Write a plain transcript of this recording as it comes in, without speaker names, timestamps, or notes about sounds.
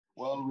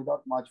Well,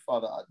 without much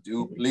further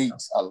ado,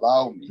 please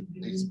allow me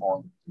this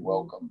morning to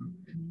welcome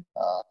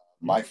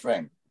my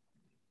friend,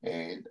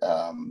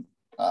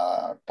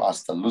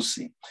 Pastor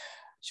Lucy.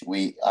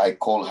 I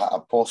call her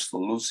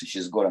Apostle Lucy.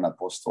 She's got an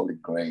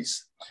apostolic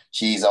grace.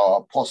 She's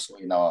our apostle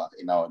in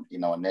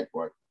our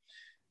network.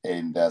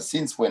 And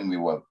since when we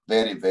were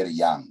very, very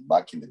young,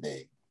 back in the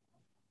day,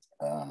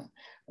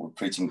 we're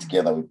preaching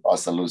together with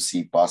Pastor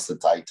Lucy, Pastor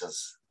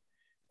Titus,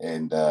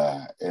 and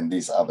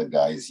these other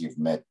guys you've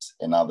met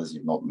and others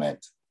you've not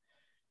met.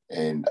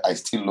 And I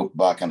still look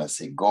back and I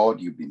say,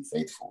 God, you've been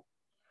faithful.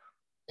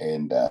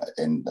 And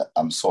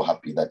I'm so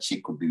happy that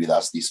she could be with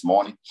us this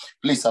morning.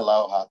 Please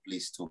allow her,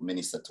 please, to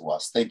minister to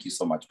us. Thank you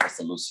so much,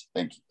 Pastor Lucy.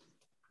 Thank you.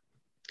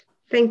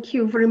 Thank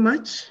you very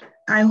much.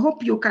 I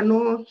hope you can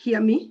all hear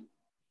me.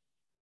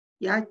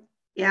 Yeah.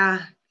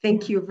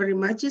 Thank you very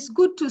much. It's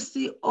good to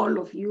see all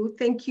of you.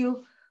 Thank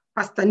you,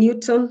 Pastor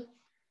Newton,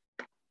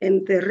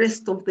 and the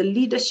rest of the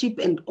leadership,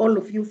 and all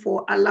of you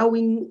for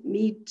allowing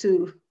me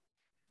to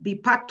be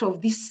part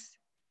of this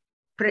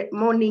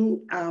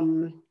morning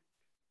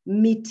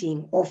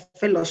meeting of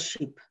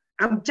fellowship.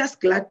 I'm just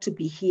glad to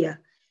be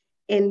here.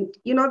 And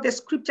you know, the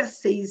scripture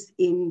says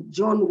in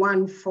John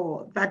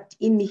 1:4 that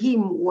in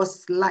him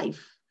was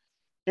life,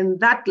 and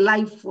that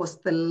life was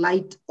the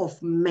light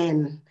of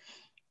men.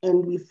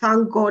 And we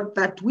thank God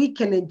that we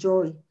can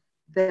enjoy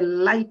the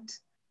light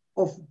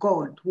of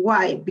God.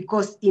 Why?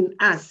 Because in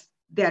us,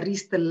 there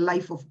is the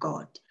life of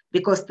God.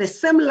 Because the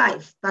same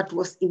life that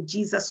was in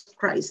Jesus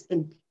Christ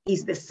and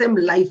is the same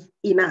life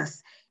in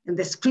us. And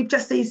the scripture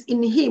says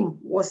in him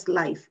was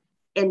life,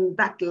 and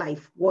that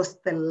life was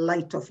the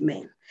light of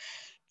men.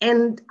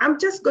 And I'm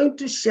just going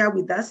to share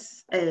with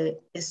us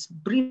as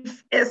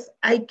brief as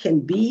I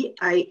can be.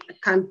 I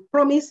can't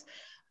promise,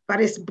 but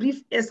as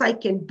brief as I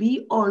can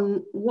be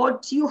on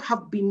what you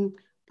have been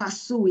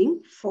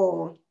pursuing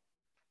for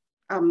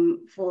a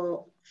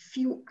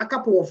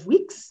couple of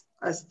weeks,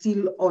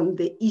 still on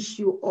the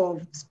issue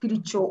of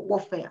spiritual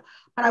warfare.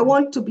 But I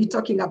want to be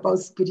talking about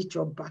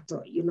spiritual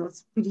battle,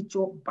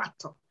 spiritual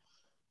battle.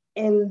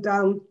 And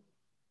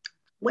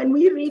when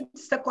we read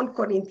 2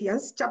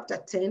 Corinthians chapter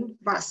 10,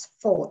 verse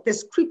 4, the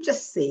scripture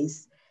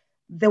says,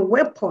 the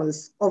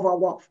weapons of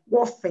our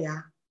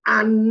warfare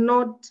are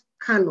not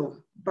carnal,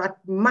 but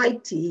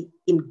mighty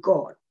in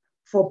God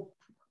for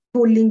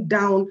pulling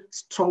down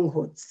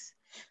strongholds.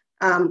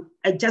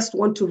 I just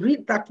want to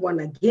read that one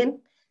again.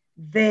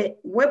 The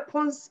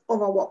weapons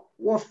of our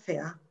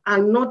warfare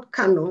are not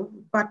carnal,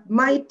 but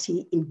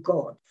mighty in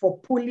God for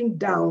pulling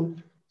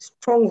down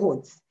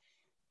strongholds.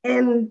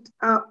 And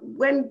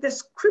when the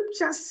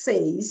scripture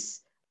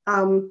says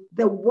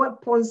the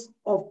weapons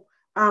of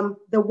our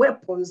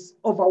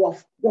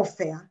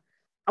warfare,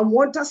 I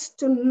want us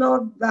to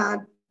know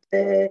that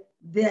there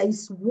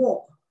is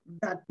war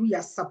that we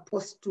are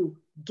supposed to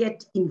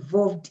get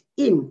involved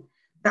in.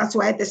 That's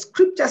why the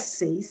scripture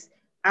says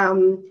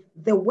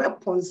the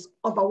weapons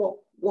of our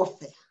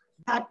warfare.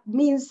 That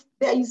means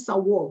there is a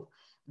war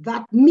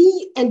that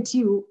me and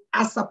you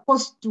are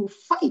supposed to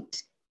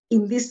fight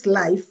in this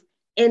life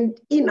and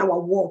in our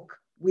walk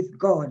with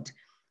God.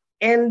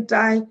 And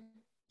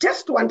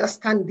just to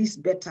understand this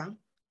better,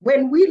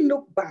 when we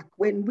look back,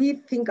 when we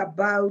think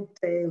about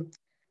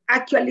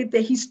actually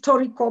the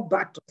historical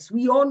battles,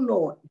 we all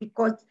know,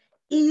 because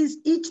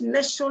each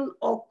nation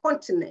or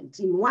continent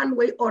in one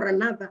way or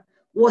another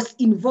was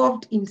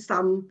involved in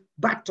some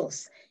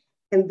battles.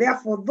 And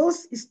therefore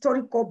those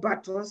historical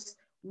battles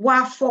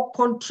were for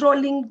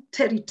controlling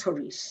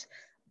territories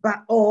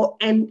or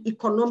an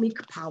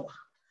economic power.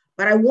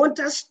 But I want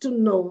us to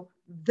know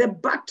the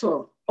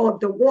battle or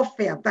the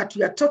warfare that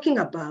we are talking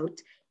about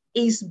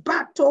is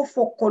battle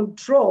for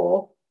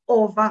control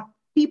over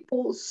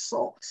people's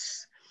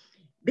souls.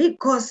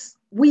 Because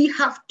we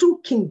have two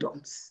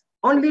kingdoms,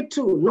 only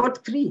two,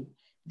 not three.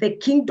 The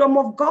kingdom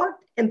of God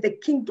and the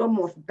kingdom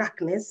of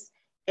darkness,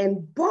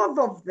 and both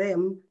of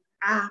them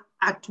are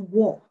at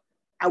war.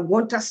 I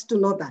want us to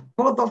know that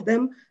both of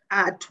them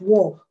are at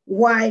war.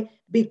 Why?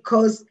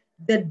 Because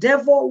the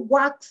devil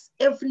works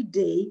every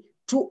day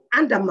to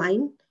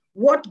undermine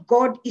what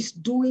God is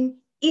doing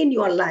in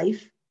your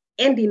life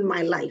and in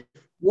my life.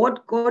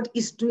 What God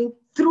is doing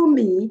through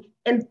me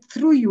and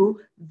through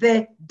you,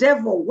 the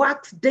devil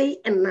works day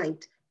and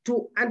night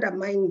to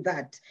undermine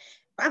that.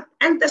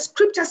 And the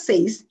scripture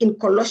says in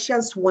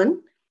Colossians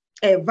 1,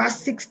 verse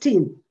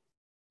 16,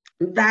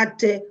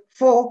 that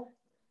for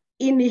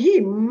in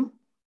him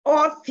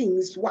all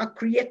things were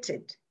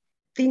created,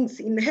 things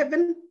in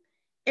heaven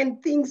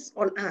and things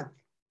on earth,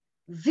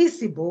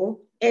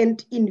 visible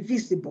and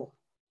invisible,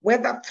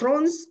 whether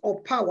thrones or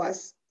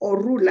powers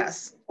or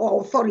rulers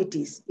or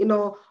authorities,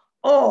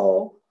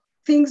 all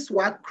things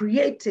were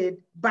created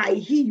by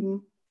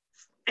him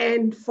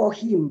and for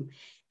him.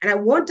 And I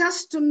want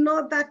us to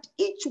know that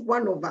each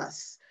one of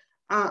us,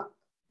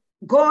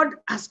 God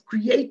has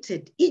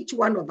created each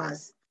one of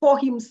us for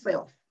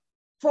himself,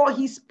 for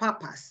his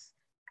purpose.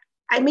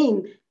 I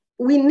mean,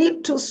 we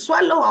need to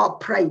swallow our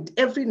pride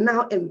every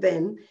now and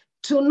then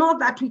to know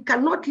that we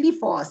cannot live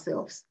for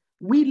ourselves.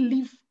 We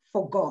live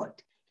for God.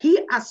 He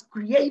has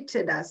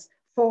created us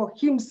for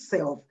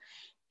himself.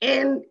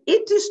 And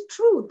it is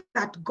true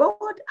that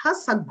God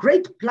has a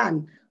great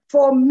plan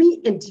for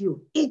me and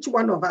you, each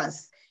one of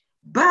us.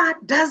 But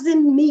that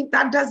doesn't mean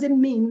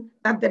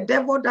that the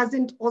devil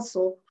doesn't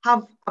also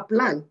have a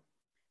plan.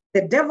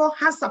 The devil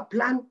has a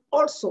plan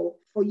also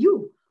for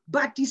you,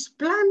 but his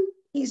plan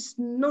is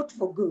not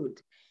for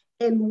good.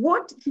 And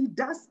what he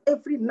does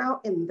every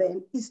now and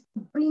then is to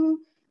bring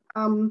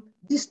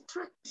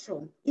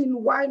distraction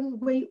in one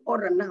way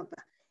or another.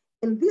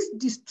 And this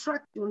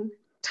distraction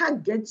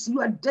targets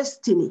your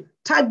destiny,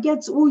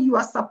 targets who you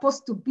are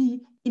supposed to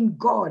be in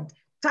God,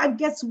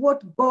 targets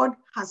what God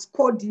has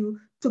called you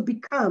to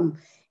become.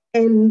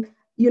 And,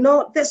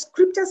 the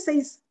scripture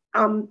says,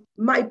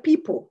 my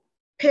people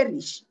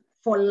perish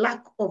for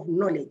lack of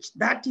knowledge.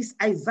 That is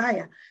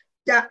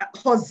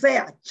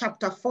Hosea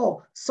chapter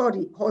 4,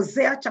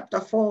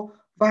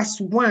 verse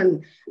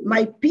 1.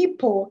 My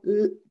people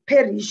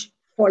perish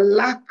for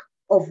lack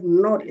of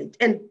knowledge.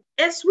 And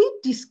as we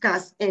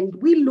discuss and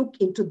we look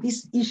into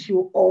this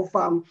issue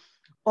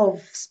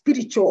of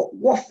spiritual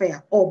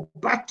warfare or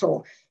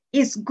battle,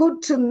 it's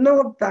good to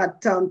know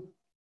that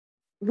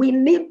we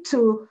need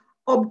to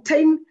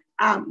obtain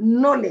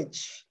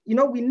knowledge.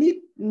 We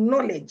need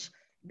knowledge,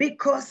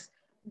 because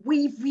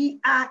we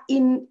are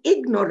in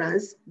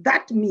ignorance.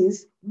 That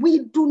means we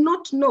do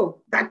not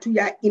know that we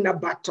are in a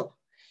battle.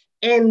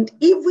 And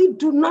if we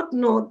do not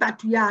know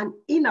that we are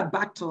in a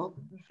battle,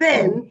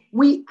 then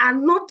we are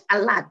not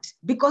alert,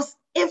 because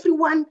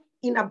everyone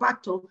in a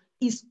battle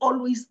is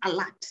always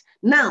alert.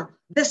 Now,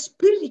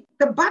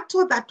 the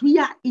battle that we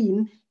are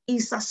in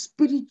is a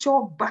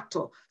spiritual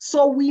battle.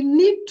 So we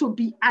need to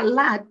be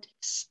alert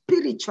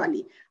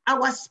spiritually.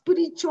 Our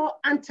spiritual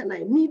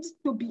antennae needs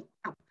to be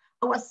up.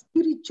 Our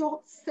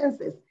spiritual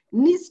senses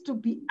needs to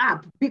be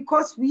up,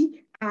 because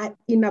we are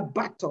in a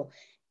battle.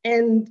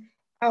 And,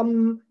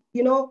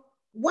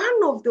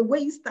 one of the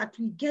ways that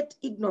we get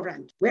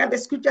ignorant, where the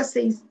scripture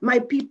says, my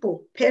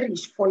people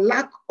perish for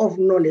lack of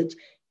knowledge,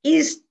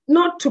 is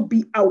not to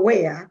be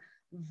aware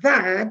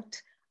that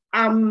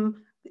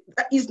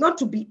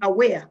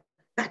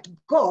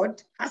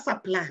God has a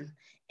plan,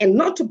 and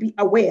not to be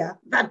aware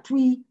that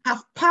we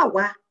have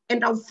power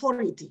and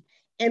authority,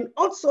 and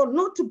also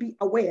not to be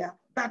aware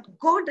that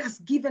God has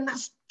given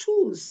us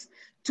tools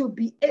to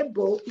be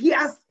able, he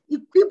has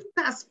equipped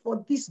us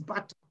for this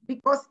battle.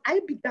 Because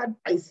I began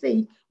by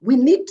saying we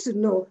need to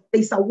know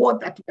there's a war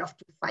that we have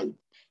to fight,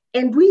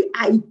 and we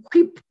are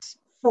equipped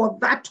for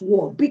that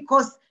war,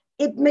 because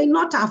it may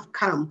not have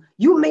come.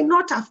 You may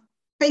not have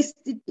faced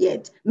it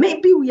yet.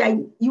 Maybe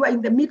you are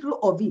in the middle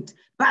of it,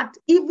 but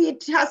if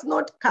it has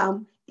not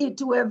come,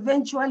 it will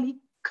eventually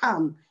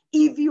come.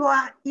 If you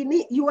are in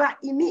it, you are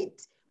in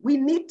it. We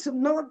need to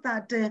know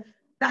that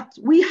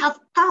we have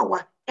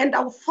power and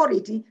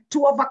authority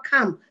to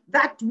overcome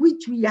that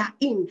which we are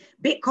in,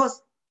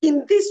 because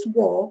in this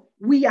war,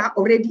 we are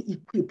already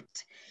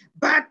equipped.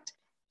 But,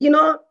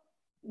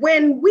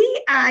 when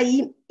we are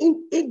in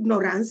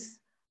ignorance,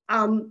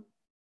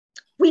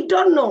 we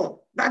don't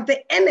know that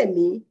the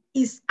enemy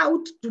is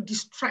out to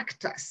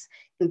distract us.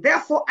 And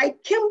therefore, I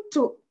came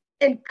to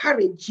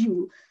encourage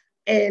you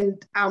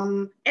and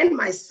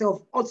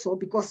myself also,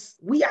 because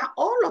we are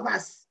all of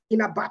us in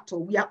a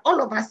battle. We are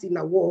all of us in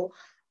a war.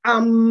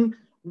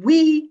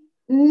 We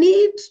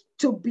need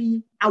to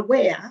be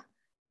aware.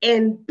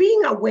 And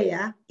being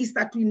aware is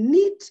that we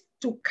need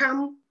to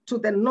come to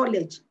the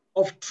knowledge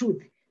of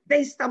truth. There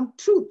is some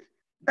truth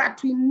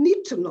that we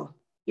need to know.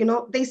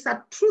 There's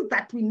a truth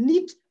that we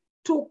need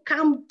to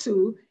come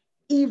to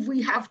if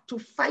we have to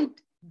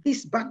fight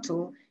this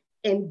battle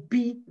and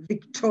be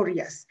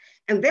victorious.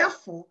 And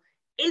therefore,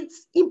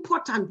 it's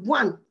important,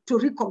 one, to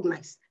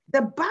recognize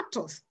the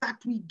battles that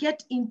we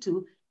get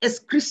into as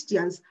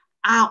Christians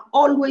are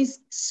always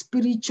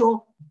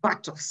spiritual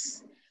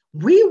battles.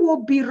 We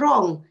will be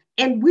wrong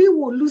and we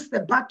will lose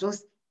the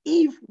battles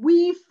if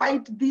we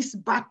fight these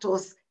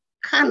battles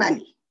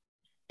carnally.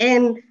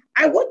 And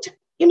I want,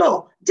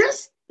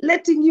 just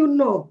letting you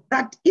know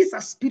that is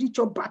a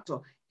spiritual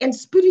battle. And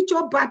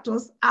spiritual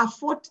battles are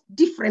fought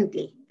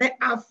differently. They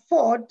are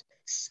fought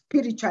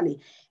spiritually.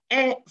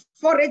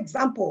 For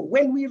example,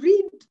 when we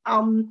read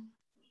 2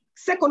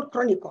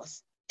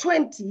 Chronicles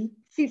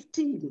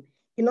 20:15,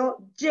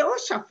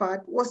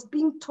 Jehoshaphat was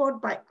being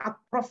told by a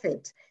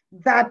prophet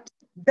that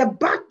the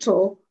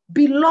battle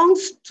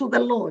belongs to the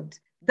Lord.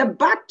 The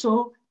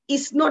battle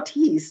is not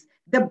his.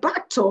 The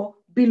battle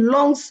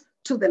belongs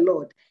to the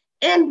Lord.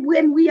 And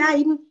when we are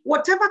in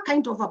whatever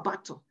kind of a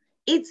battle,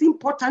 it's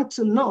important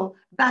to know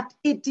that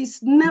it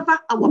is never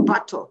our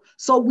battle.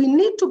 So we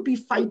need to be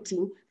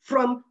fighting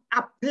from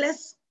a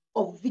place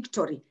of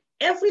victory.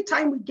 Every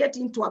time we get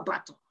into a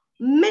battle,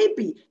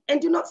 maybe,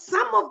 and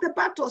some of the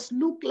battles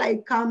look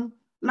like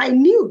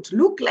minute,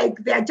 look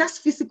like they're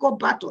just physical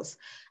battles.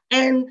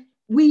 And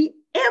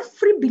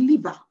every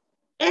believer,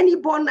 any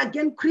born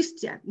again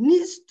Christian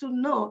needs to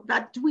know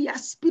that we are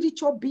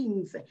spiritual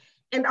beings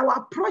and our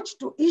approach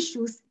to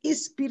issues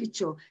is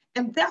spiritual.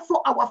 And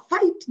therefore our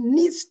fight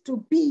needs to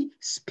be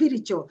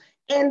spiritual.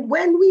 And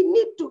when we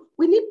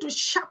need to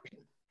sharpen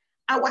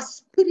our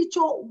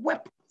spiritual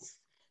weapons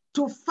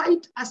to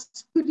fight a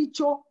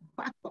spiritual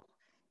battle.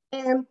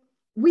 And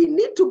we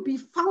need to be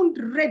found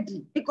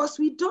ready because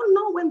we don't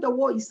know when the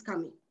war is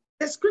coming.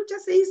 The scripture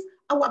says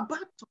our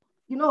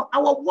battle,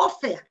 our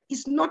warfare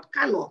is not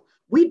carnal.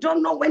 We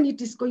don't know when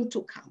it is going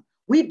to come.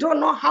 We don't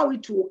know how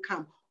it will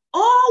come.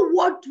 All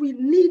what we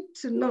need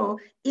to know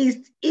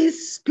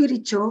is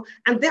spiritual,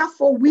 and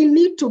therefore we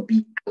need to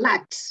be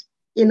alert.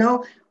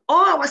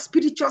 All our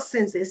spiritual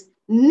senses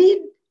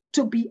need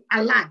to be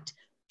alert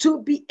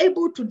to be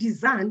able to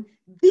discern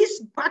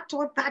this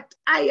battle that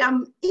I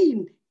am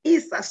in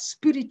is a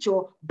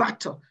spiritual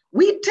battle.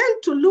 We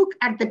tend to look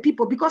at the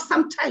people because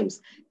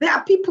sometimes there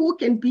are people who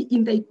can be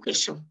in the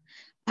equation.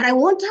 But I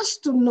want us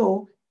to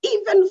know,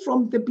 even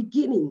from the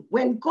beginning,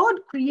 when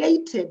God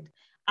created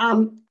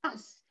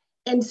us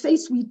and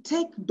says we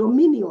take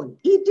dominion,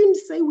 he didn't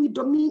say we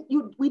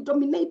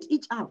dominate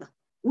each other.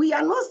 We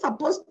are not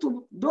supposed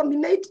to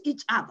dominate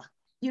each other.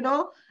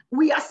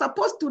 We are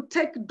supposed to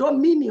take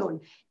dominion.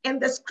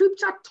 And the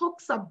scripture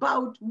talks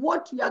about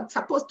what we are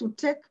supposed to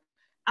take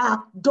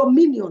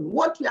dominion,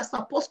 what we are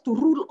supposed to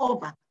rule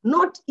over,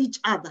 not each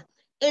other.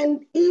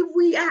 And if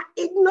we are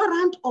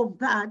ignorant of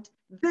that,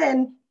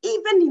 then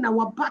even in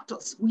our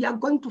battles, we are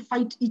going to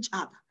fight each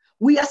other.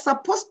 We are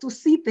supposed to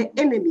see the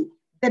enemy,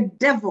 the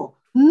devil,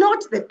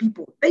 not the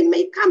people. They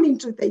may come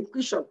into the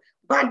equation,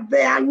 but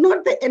they are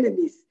not the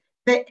enemies.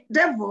 The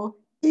devil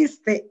is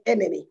the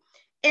enemy.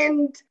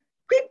 And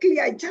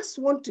quickly, I just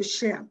want to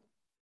share,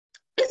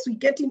 as we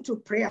get into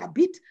prayer a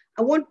bit,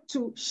 I want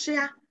to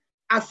share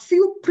a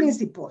few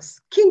principles,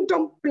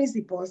 kingdom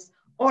principles,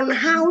 on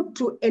how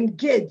to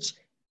engage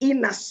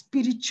in a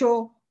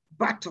spiritual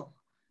battle.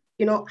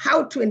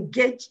 How to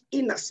engage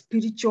in a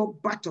spiritual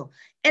battle.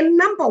 And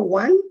number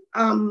one,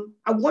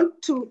 I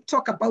want to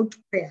talk about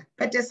prayer.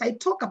 But as I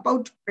talk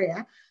about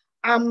prayer,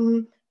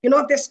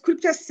 the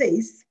scripture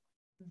says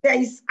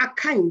there is a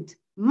kind.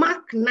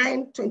 Mark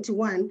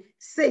 9:21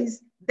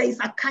 says there is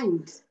a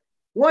kind.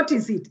 What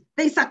is it?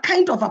 There is a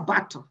kind of a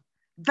battle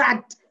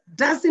that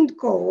doesn't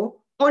go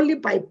only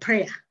by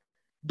prayer,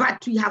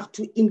 but we have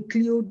to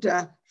include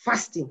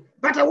fasting.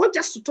 But I want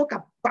us to talk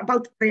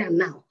about prayer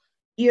now,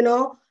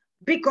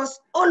 because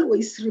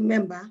always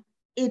remember,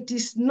 it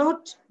is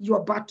not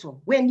your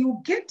battle. When you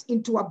get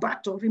into a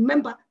battle,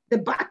 remember, the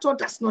battle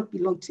does not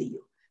belong to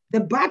you. The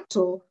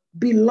battle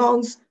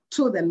belongs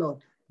to the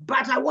Lord.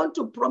 But I want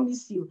to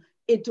promise you,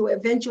 it will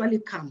eventually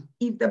come.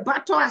 If the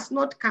battle has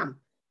not come,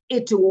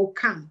 it will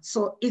come.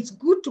 So it's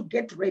good to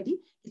get ready.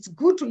 It's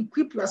good to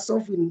equip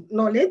yourself with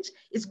knowledge.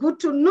 It's good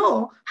to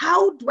know,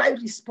 how do I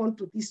respond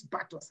to these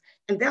battles?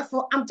 And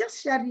therefore, I'm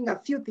just sharing a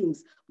few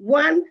things.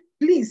 One,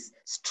 please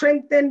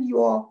strengthen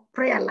your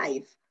prayer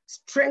life.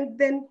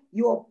 Strengthen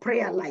your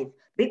prayer life.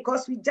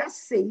 Because we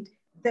just said,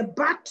 the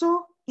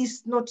battle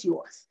is not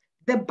yours.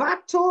 The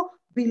battle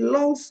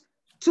belongs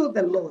to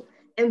the Lord.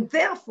 And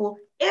therefore,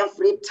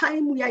 every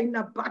time we are in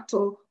a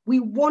battle,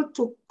 we want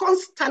to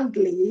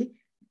constantly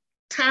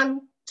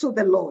turn to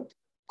the Lord.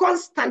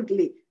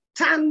 Constantly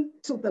turn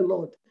to the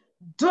Lord.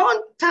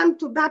 Don't turn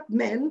to that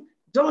man.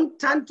 Don't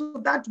turn to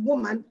that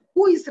woman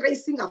who is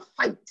raising a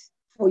fight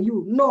for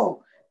you.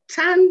 No,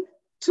 turn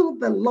to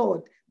the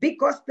Lord,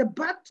 because the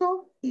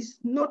battle is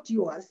not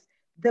yours.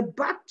 The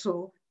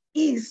battle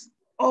is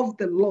of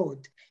the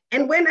Lord.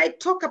 And when I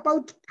talk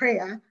about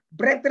prayer,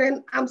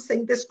 brethren, I'm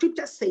saying the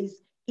scripture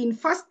says in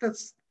 1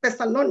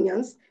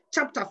 Thessalonians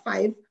chapter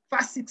 5,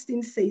 verse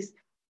 16 says,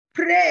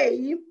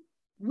 pray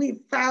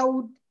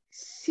without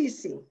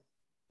ceasing.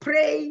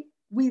 Pray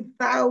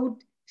without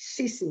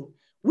ceasing.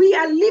 We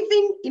are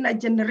living in a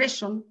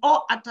generation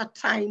or at a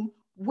time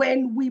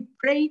when we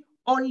pray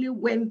only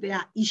when there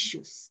are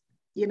issues.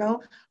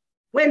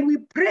 When we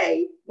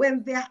pray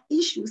when there are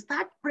issues,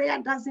 that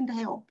prayer doesn't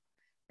help.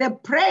 The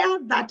prayer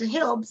that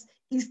helps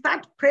is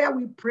that prayer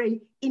we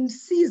pray in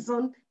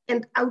season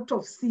and out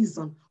of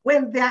season.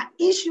 When there are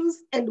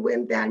issues and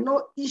when there are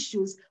no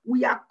issues,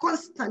 we are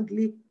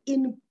constantly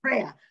in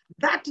prayer.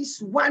 That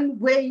is one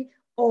way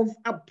of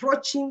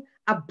approaching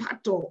a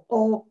battle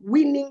or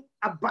winning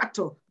a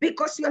battle,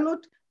 because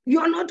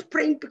you're not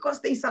praying because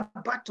there is a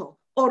battle.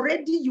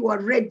 Already you are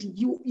ready.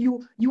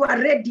 You are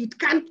ready. It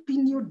can't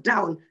pin you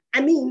down.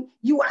 I mean,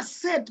 you are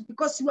set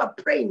because you are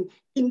praying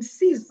in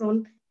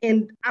season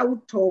and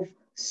out of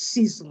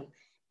season.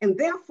 And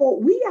therefore,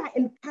 we are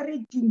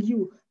encouraging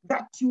you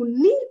that you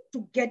need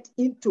to get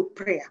into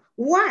prayer.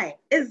 Why?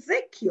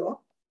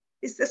 Ezekiel,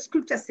 it's the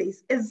scripture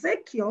says,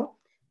 Ezekiel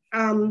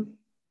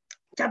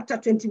chapter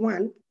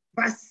 21,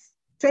 verse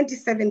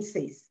 27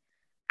 says,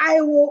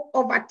 I will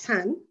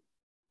overturn,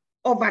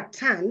 I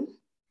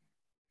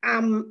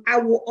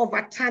will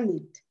overturn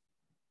it.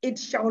 It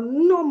shall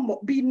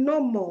be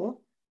no more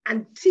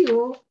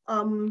until,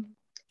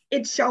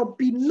 it shall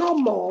be no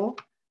more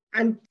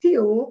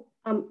until,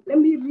 let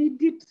me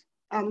read it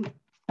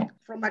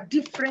from a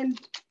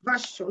different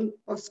version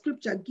of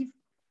scripture. Give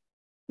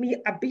me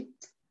a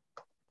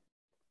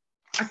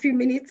few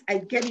minutes, I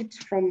get it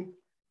from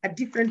a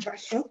different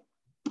version.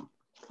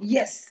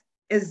 Yes,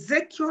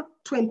 Ezekiel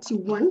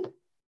 21,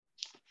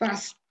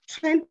 verse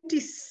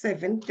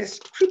 27, the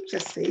scripture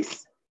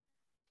says,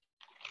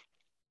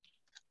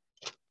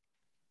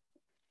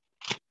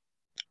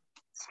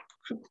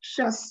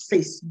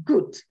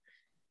 good.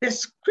 The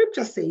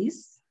scripture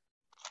says,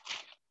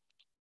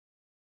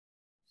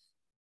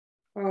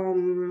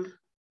 okay,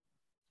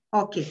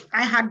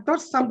 I had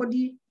thought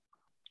somebody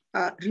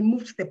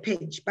removed the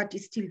page, but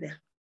it's still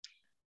there.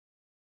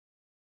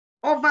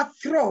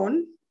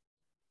 Overthrown.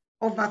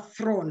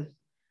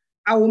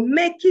 I will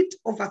make it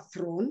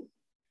overthrown.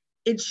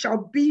 It shall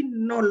be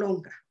no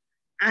longer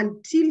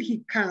until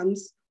he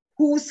comes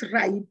whose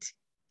right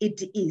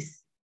it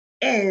is,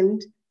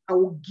 and I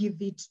will give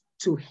it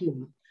to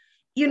him.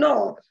 You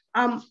know,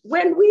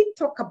 when we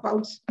talk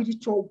about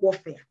spiritual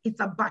warfare,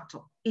 it's a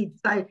battle. It's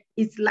like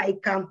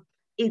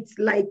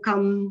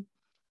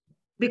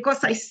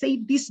because I say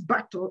this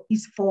battle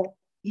is for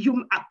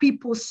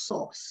people's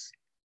souls.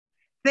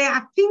 There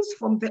are things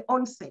from the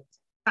onset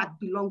that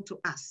belong to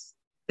us,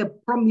 the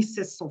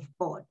promises of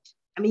God.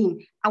 I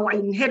mean, our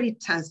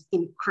inheritance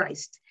in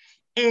Christ.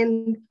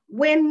 And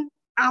when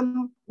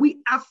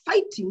we are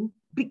fighting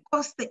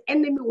because the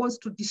enemy wants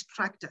to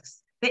distract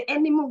us, the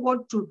enemy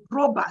wants to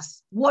rob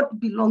us what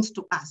belongs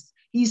to us.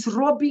 He's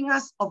robbing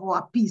us of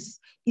our peace.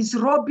 He's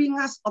robbing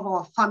us of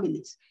our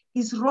families.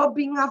 He's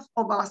robbing us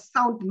of our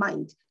sound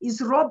mind.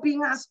 He's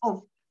robbing us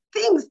of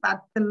things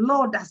that the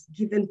Lord has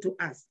given to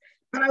us.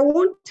 But I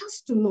want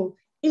us to know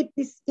it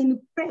is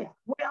in prayer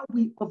where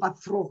we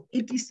overthrow.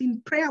 It is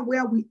in prayer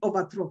where we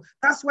overthrow.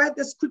 That's why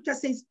the scripture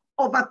says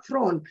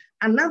overthrown.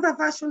 Another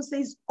version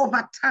says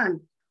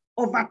overturn.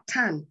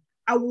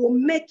 I will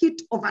make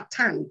it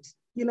overturned.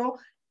 You know,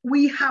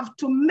 we have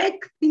to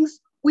make things,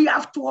 we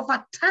have to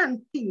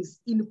overturn things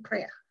in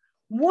prayer.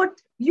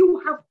 What you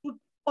have to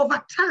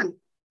overturn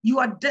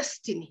your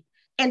destiny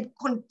and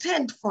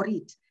contend for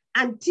it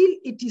until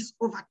it is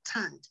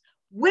overturned.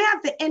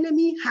 Where the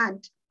enemy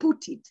had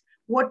put it,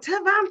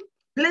 whatever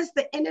place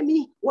the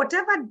enemy,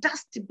 whatever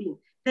dustbin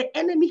the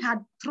enemy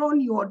had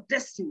thrown your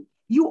destiny,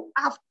 you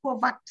have to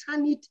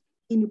overturn it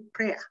in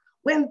prayer.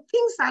 When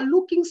things are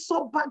looking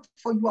so bad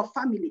for your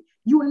family,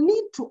 you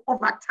need to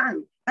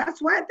overturn.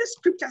 That's why the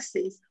scripture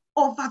says,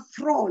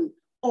 overthrown.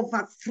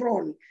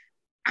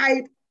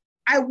 I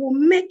will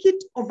make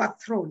it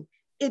overthrown.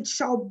 It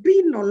shall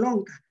be no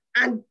longer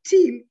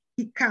until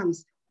he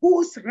comes,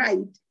 whose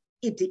right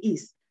it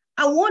is.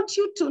 I want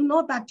you to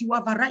know that you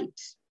have a right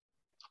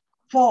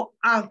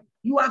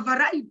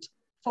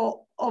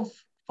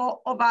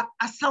over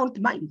a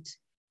sound mind.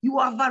 You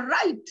have a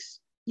right,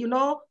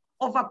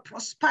 over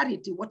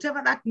prosperity,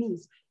 whatever that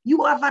means.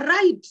 You have a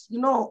right,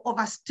 of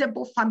a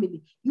stable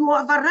family. You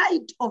have a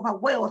right over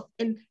wealth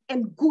and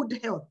good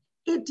health.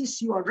 It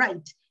is your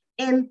right.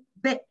 And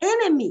the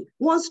enemy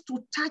wants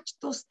to touch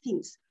those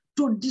things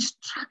to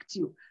distract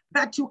you,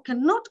 that you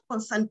cannot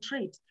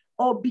concentrate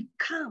or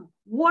become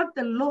what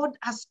the Lord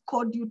has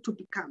called you to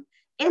become.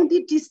 And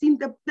it is in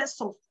the place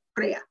of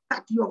prayer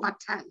that you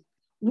overturn.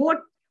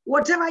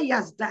 Whatever he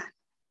has done,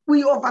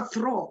 we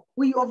overthrow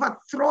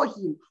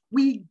him,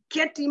 we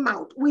get him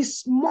out, we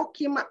smoke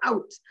him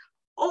out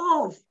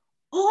of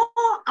all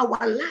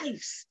our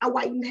lives,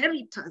 our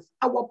inheritance,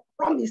 our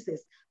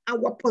promises,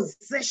 our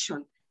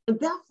possession. And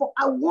therefore,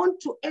 I want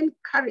to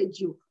encourage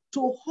you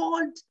to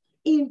hold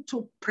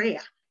into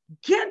prayer.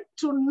 Get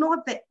to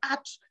know the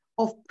art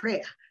of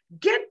prayer.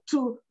 Get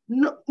to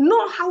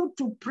know how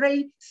to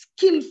pray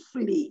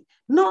skillfully,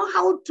 know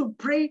how to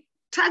pray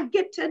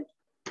targeted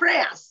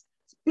prayers,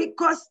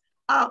 because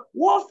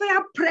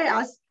warfare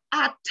prayers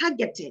are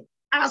targeted,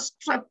 are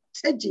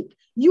strategic.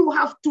 You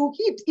have to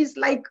hit. It's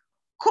like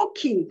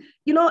cocking,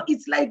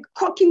 it's like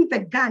cocking the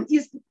gun.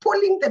 It's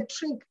pulling the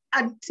trigger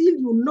until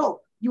you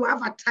know you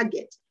have a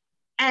target.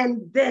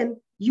 And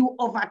then you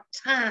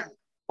overturn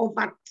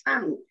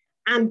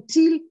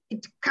until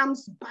it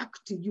comes back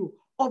to you.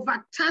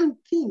 Overturn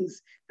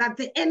things that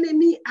the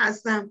enemy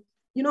has, overturn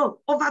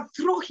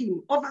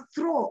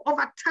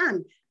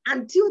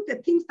until the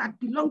things that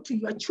belong to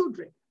your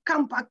children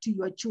come back to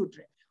your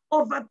children.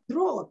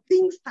 Overthrow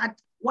things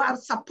that were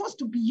supposed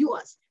to be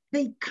yours.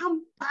 They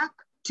come back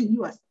to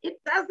yours. It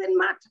doesn't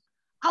matter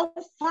how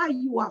far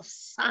you have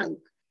sunk.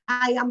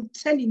 I am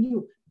telling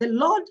you, the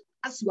Lord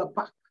has your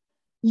back.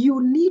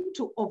 You need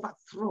to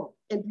overthrow,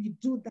 and we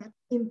do that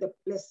in the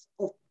place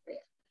of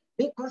prayer.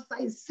 Because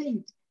I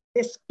said,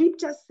 the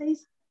scripture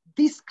says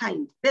this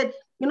kind, that,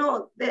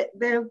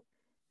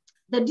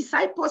 the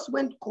disciples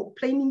went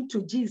complaining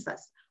to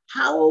Jesus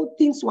how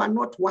things were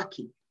not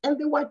working. And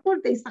they were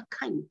told there is a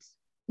kind,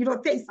 there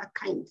is a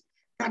kind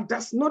that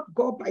does not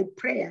go by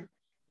prayer,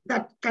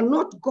 that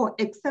cannot go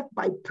except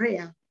by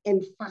prayer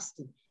and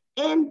fasting.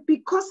 And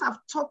because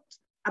I've talked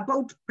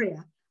about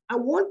prayer, I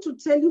want to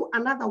tell you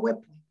another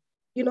weapon.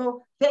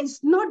 There is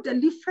no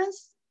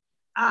deliverance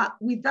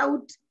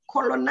without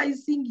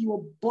colonizing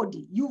your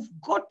body. You've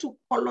got to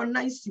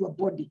colonize your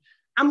body.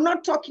 I'm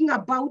not talking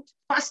about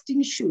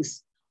fasting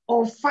shoes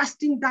or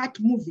fasting that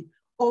movie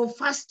or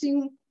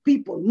fasting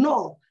people.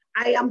 No,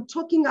 I am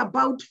talking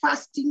about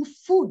fasting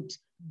food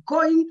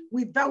going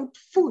without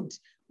food.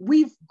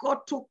 We've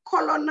got to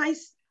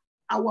colonize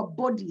our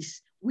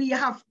bodies. We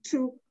have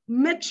to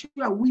make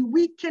sure we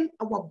weaken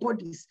our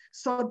bodies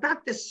so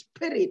that the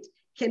spirit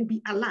can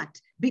be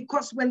alert.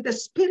 Because when the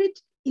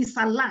spirit is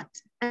alert,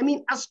 I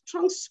mean, a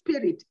strong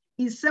spirit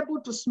is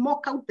able to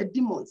smoke out the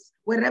demons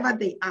wherever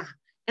they are.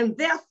 And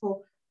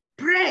therefore,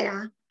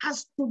 prayer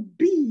has to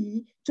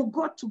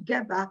go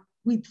together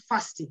with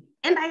fasting.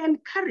 And I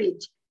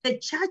encourage the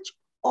church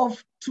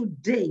of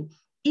today,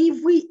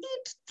 if we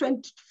eat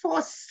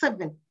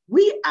 24/7,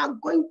 we are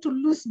going to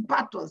lose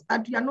battles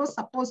that we are not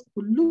supposed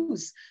to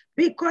lose,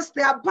 because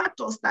there are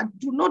battles that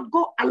do not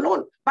go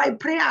alone by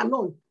prayer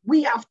alone.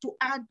 We have to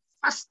add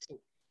fasting.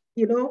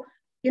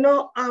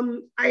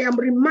 I'm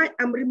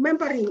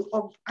remembering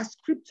of a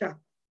scripture.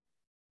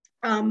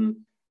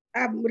 I'm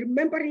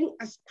remembering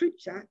a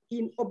scripture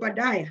in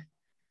Obadiah,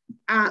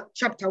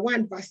 chapter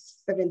 1,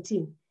 verse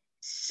 17,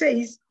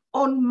 says,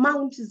 on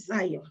Mount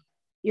Zion,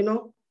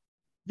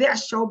 there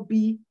shall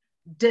be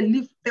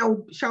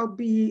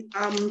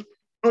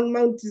on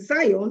Mount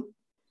Zion,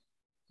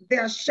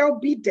 there shall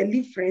be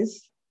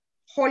deliverance,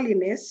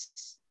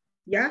 holiness.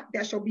 Yeah,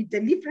 there shall be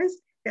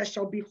deliverance, there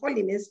shall be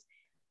holiness,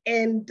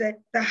 and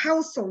the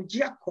house of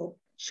Jacob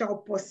shall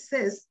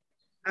possess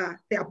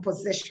their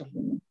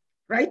possession,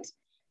 right?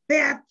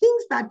 There are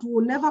things that we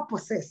will never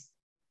possess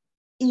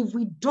if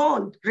we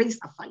don't raise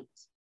a fight,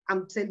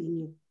 I'm telling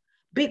you,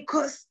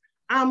 because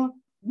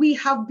we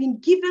have been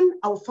given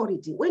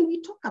authority. When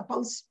we talk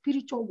about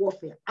spiritual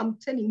warfare, I'm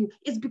telling you,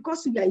 it's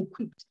because we are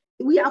equipped.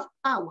 We have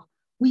power,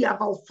 we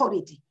have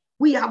authority,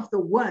 we have the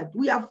word,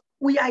 we are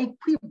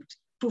equipped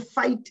to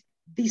fight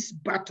this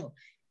battle.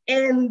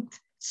 And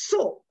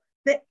so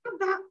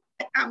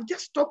I've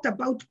just talked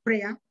about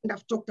prayer and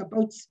I've talked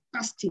about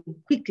fasting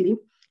quickly.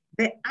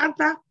 The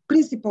other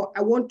principle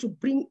I want to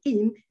bring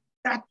in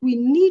that we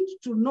need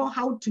to know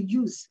how to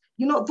use,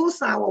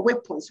 those are our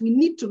weapons. We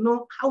need to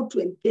know how to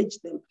engage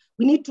them.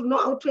 We need to know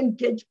how to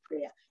engage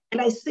prayer.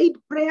 And I said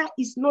prayer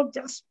is not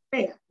just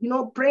prayer.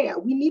 Prayer,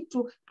 we need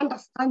to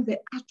understand the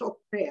art of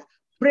prayer.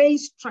 Pray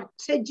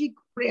strategic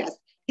prayers.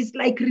 It's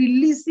like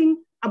releasing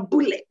a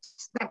bullet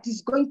that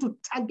is going to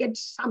target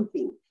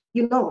something,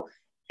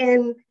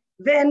 And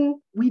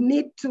then we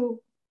need to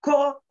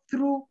go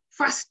through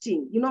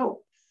fasting,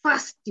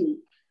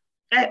 fasting.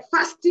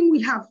 Fasting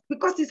we have,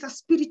 because it's a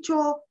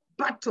spiritual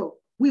battle,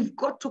 we've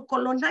got to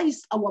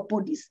colonize our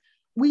bodies.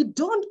 We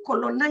don't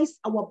colonize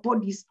our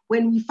bodies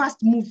when we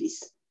fast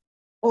movies,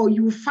 or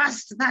you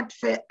fast that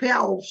pair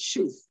of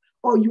shoes,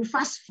 or you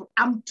fast.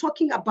 I'm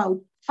talking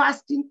about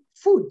fasting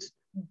food,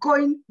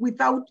 going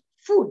without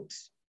food,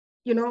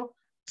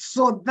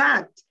 so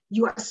that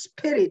your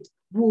spirit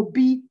will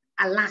be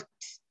alert,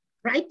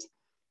 right?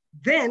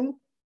 Then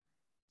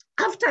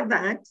after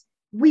that,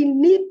 we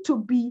need to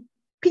be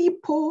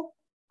people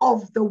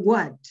of the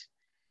word.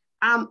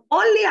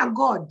 Only a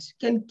God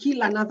can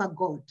kill another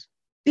God.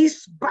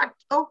 This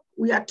battle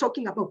we are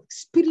talking about,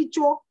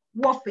 spiritual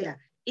warfare,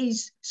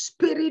 is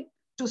spirit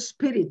to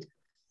spirit,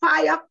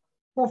 fire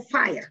for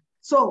fire.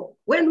 So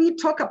when we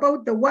talk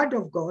about the word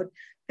of God,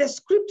 the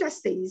scripture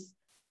says,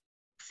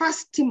 1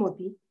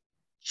 Timothy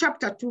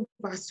chapter 2,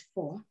 verse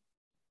 4.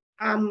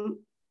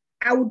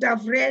 I would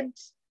have read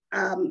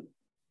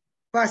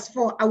verse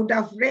 4, I would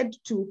have read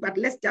 2, but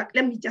let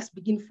me just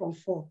begin from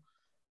 4.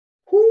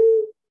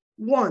 Who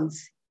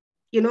wants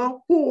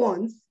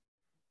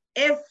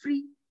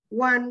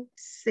everyone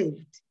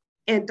saved,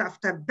 and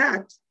after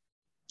that,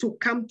 to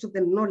come to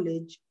the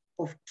knowledge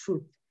of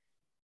truth.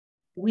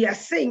 We are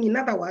saying, in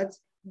other words,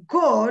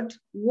 God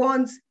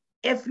wants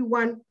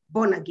everyone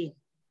born again.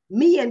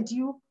 Me and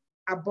you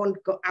are born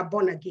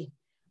again.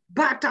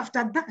 But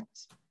after that,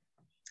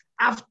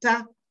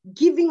 after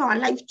giving our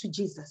life to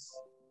Jesus,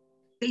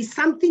 there is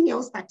something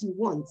else that he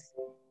wants.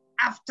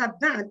 After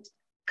that,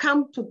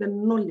 come to the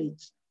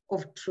knowledge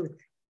of truth.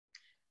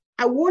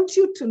 I want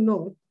you to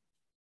know,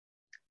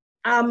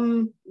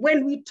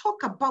 when we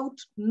talk about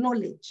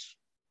knowledge,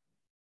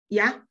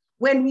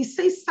 when we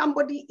say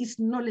somebody is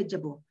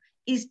knowledgeable,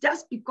 it's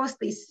just because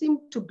they seem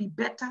to be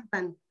better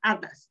than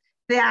others.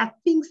 There are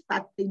things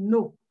that they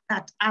know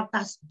that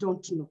others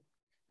don't know.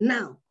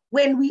 Now,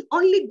 when we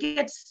only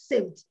get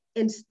saved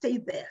and stay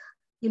there,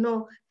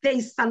 there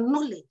is a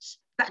knowledge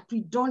that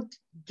we don't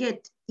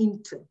get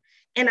into.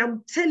 And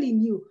I'm telling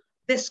you,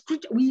 the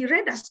scripture, we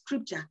read a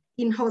scripture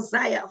in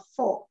Hosea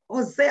 4,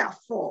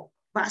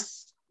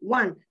 verse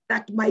 1,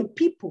 that my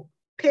people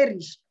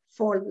perish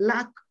for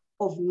lack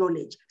of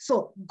knowledge.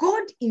 So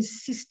God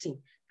insisting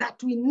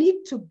that we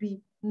need to be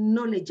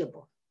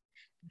knowledgeable.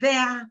 There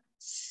are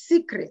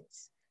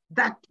secrets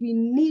that we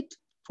need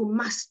to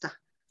master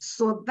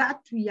so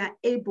that we are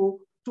able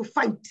to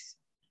fight,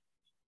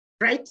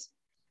 right?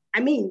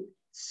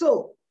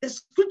 So the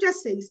scripture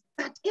says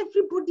that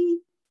everybody,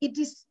 it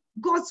is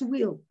God's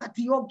will that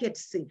we all get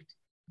saved.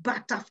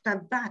 But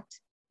after that,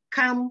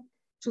 come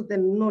to the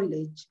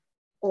knowledge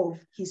of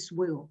his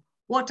will.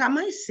 What am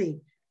I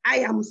saying? I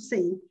am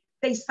saying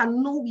there's a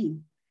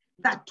knowing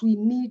that we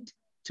need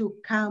to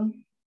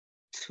come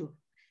to.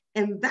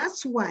 And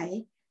that's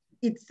why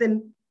it's a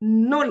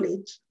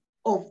knowledge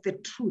of the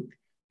truth.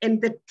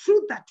 And the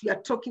truth that we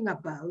are talking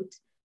about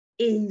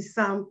is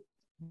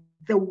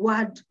the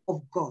word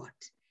of God.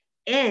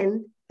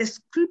 And the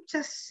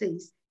scripture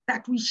says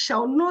that we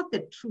shall know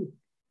the truth,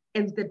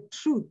 and the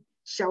truth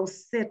shall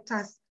set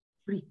us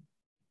free.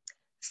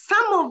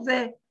 Some of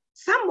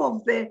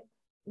the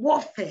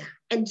warfare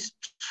and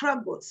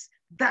struggles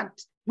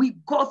that we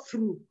go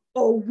through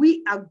or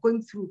we are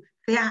going through,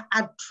 they are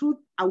a truth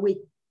away.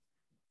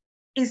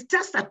 It's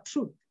just a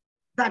truth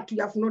that we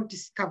have not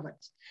discovered.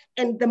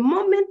 And the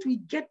moment we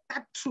get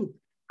that truth,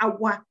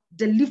 our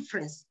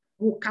deliverance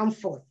will come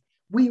forth.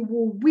 We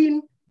will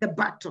win the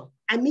battle.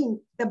 I mean,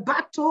 the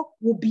battle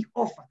will be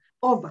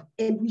over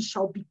and we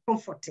shall be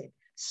comforted.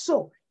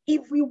 So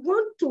if we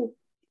want to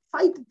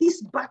fight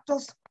these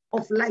battles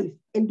of life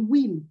and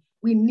win,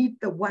 we need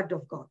the word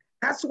of God.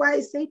 That's why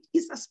I said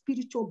it's a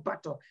spiritual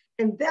battle.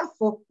 And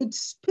therefore, it's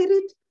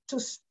spirit to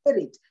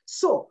spirit.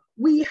 So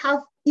if we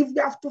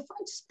have to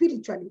fight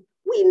spiritually,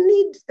 we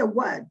need the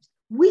word,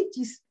 which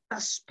is the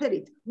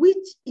spirit,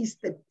 which is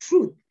the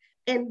truth.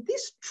 And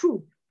this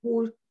truth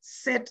will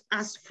set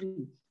us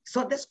free.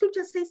 So the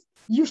scripture says,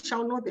 you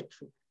shall know the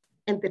truth,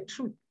 and the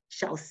truth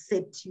shall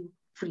set you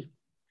free.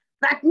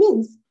 That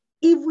means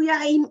if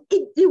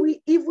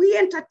we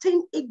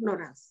entertain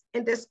ignorance,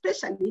 and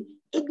especially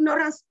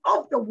ignorance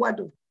of the word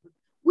of God,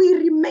 we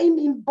remain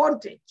in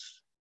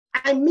bondage.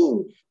 I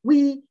mean,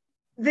 we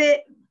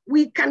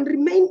can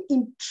remain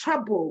in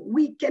trouble.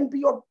 We can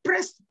be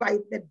oppressed by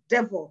the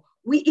devil.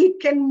 He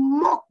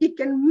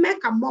can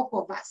make a mock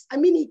of us. I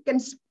mean, he can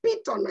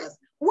spit on us.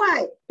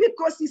 Why?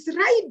 Because he's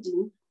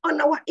riding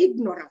on our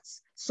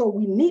ignorance. So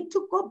we need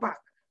to go back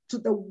to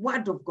the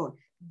word of God.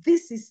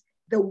 This is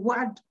the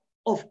word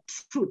of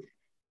truth.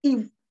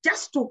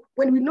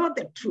 When we know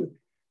the truth,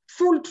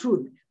 full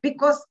truth,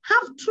 because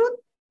half truth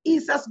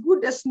is as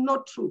good as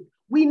no truth.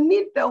 We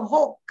need the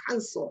whole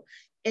counsel.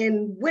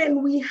 And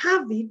when we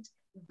have it,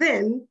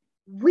 then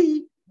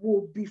we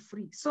will be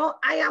free. So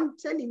I am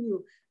telling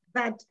you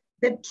that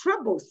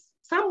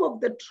some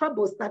of the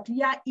troubles that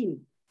we are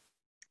in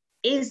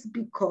is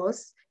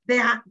because they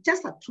are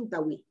just a truth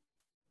away.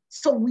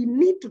 So we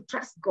need to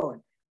trust God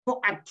for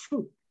a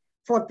truth,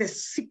 for the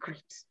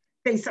secret.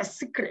 There is a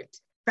secret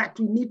that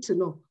we need to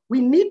know.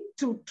 We need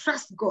to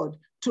trust God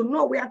to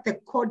know where the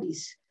code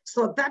is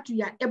so that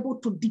we are able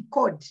to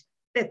decode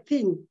the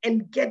thing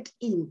and get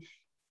in,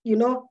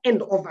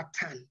 and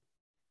overturn.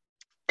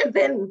 And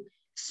then,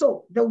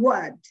 so the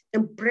word,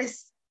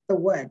 embrace the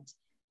word.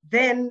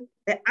 Then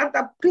the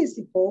other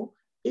principle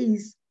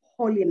is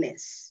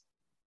holiness.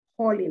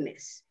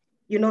 Holiness.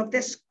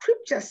 The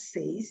scripture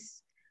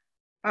says,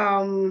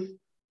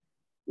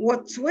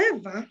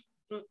 whatsoever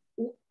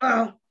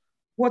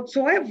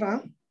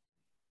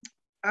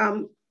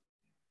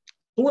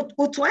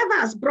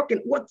has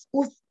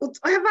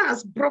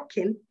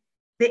broken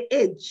the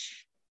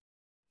edge,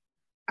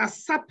 a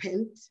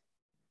serpent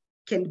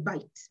can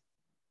bite.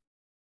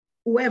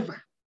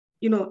 Whoever,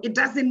 it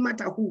doesn't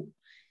matter who.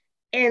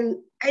 And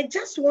I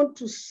just want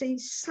to say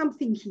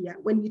something here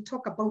when we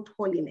talk about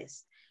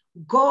holiness.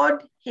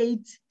 God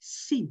hates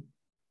sin.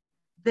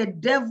 The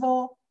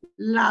devil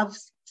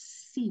loves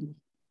sin.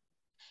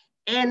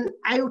 And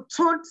I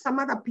told some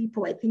other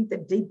people, I think the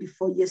day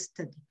before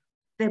yesterday,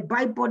 the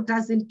Bible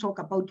doesn't talk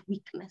about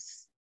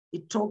weakness.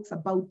 It talks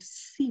about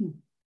sin.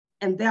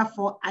 And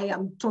therefore, I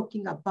am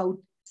talking about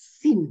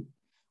sin.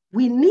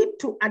 We need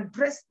to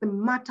address the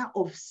matter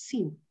of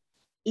sin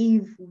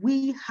if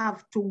we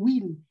have to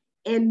win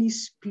any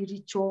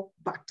spiritual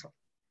battle.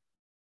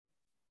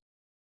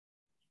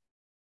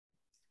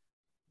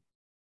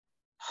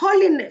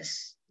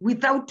 Holiness,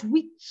 without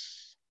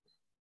which,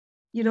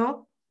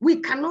 we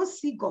cannot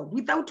see God.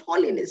 Without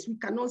holiness, we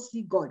cannot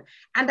see God.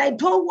 And I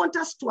don't want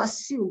us to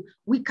assume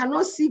we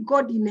cannot see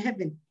God in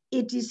heaven.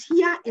 It is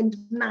here and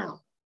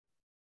now.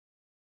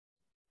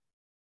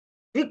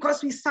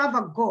 Because we serve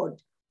a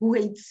God who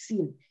hates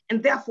sin.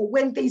 And therefore,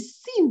 when they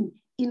sin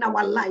in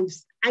our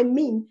lives, I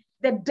mean,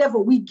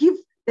 we give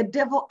the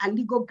devil a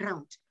legal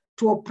ground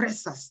to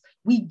oppress us.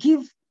 We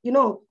give,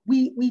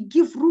 we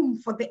give room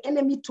for the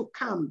enemy to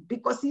come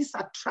because he's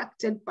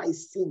attracted by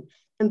sin.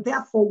 And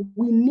therefore,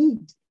 we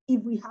need,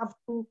 if we have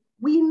to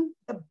win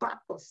the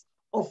battles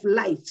of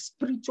life,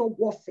 spiritual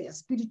warfare,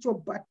 spiritual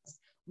battles,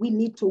 we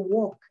need to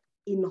walk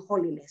in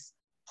holiness.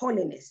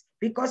 Holiness.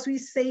 Because we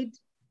said,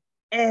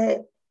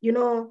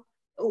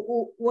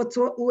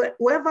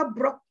 whoever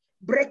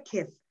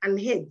breaketh an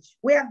hedge,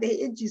 where the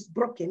hedge is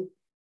broken,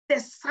 the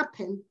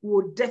serpent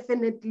will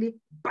definitely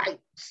bite.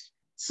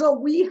 So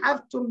we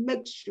have to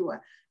make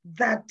sure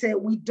that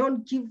we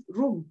don't give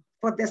room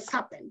for the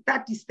serpent,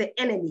 that is the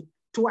enemy,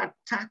 to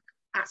attack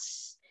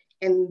us.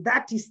 And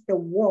that is the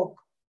work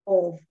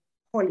of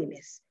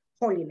holiness.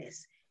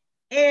 Holiness.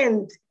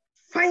 And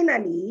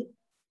finally,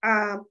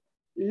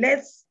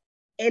 let's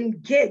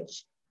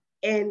engage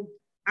and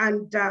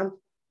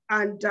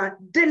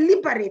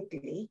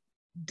deliberately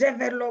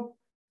develop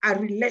a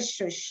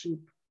relationship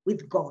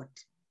with God.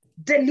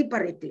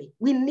 Deliberately.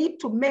 We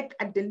need to make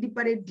a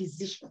deliberate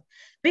decision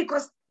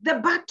because The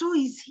battle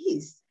is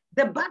his.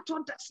 The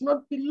battle does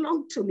not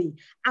belong to me.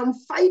 I'm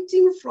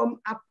fighting from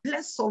a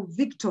place of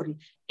victory.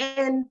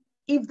 And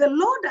if the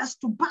Lord has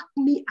to back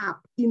me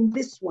up in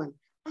this one,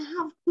 I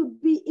have to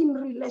be in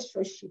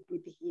relationship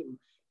with him.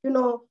 You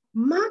know,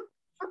 Mark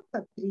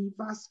chapter 3,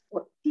 verse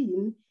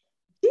 14,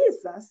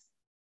 Jesus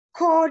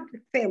called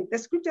them, the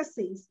scripture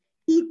says,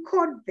 he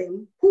called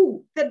them,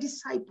 who? The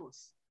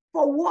disciples.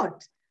 For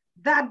what?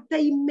 That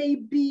they may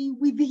be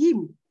with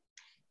him.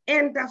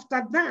 And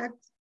after that,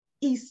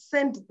 he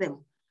sent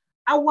them.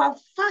 Our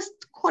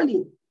first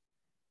calling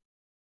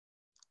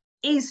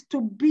is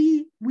to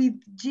be with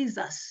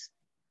Jesus,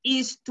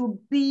 is to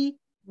be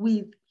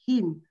with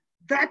him.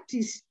 That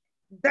is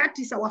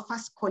our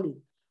first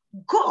calling.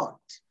 God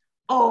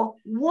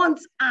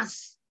wants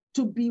us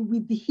to be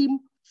with him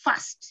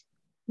first.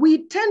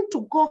 We tend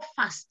to go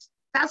fast.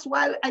 That's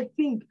why I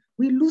think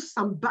we lose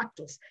some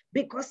battles,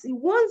 because he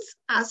wants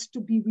us to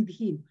be with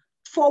him.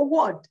 For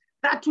what?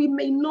 That we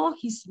may know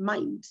his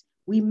mind.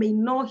 We may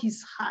know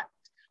his heart.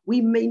 We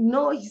may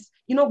know his,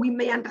 we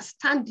may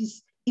understand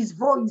his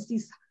voice,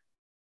 his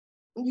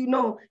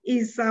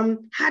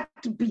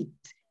heartbeat.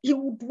 He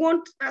would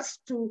want us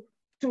to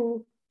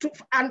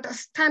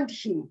understand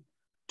him,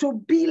 to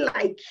be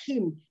like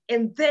him,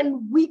 and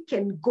then we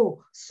can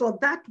go, so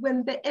that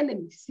when the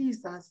enemy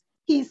sees us,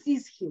 he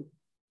sees him.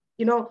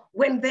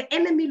 When the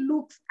enemy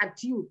looks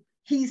at you,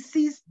 he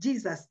sees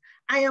Jesus.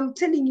 I am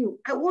telling you,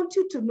 I want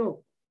you to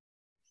know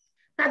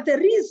that the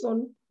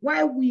reason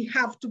why we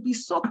have to be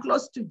so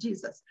close to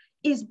Jesus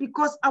is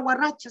because our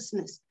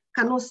righteousness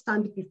cannot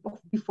stand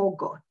before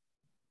God.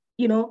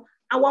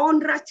 Our own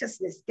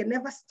righteousness can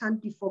never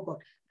stand before God.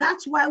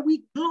 That's why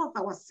we clothe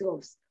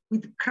ourselves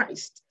with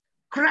Christ,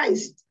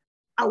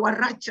 our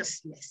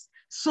righteousness,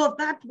 so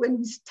that when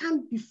we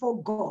stand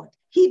before God,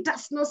 he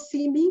does not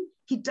see me,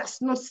 he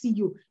does not see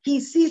you. He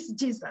sees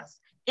Jesus.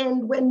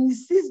 And when he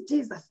sees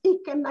Jesus, he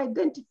can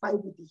identify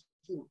with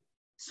him.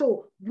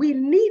 So we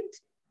need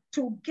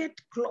to get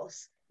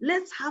close.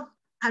 Let's have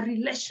a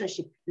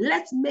relationship.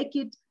 Let's make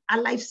it a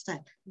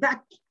lifestyle.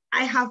 That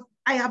I have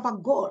a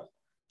goal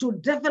to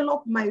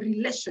develop my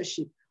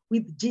relationship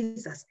with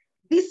Jesus.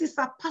 This is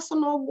a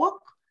personal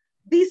walk.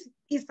 This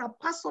is a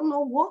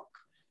personal walk.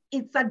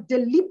 It's a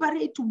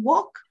deliberate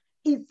walk.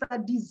 It's a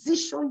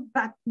decision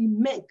that we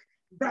make,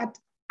 that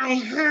I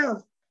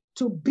have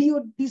to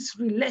build this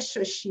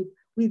relationship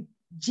with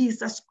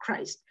Jesus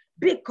Christ.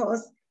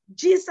 Because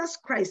Jesus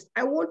Christ,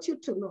 I want you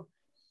to know,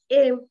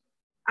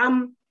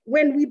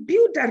 when we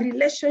build a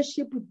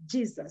relationship with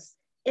Jesus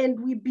and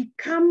we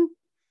become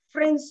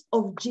friends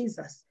of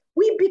Jesus,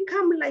 we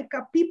become like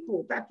a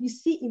people that we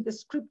see in the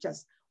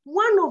scriptures.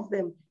 One of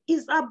them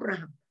is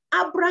Abraham.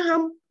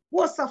 Abraham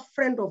was a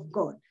friend of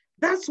God.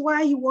 That's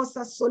why he was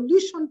a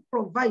solution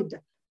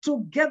provider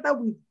together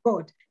with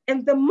God.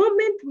 And the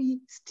moment we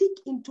stick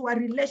into a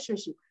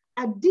relationship,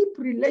 a deep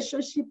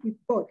relationship with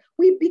God,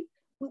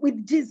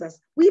 with Jesus,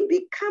 we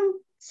become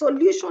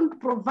solution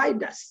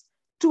providers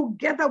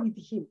together with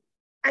him.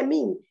 I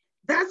mean,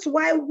 that's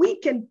why we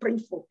can pray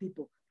for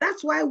people.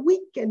 That's why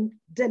we can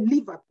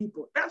deliver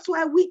people. That's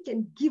why we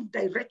can give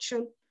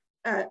direction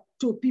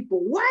to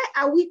people. Where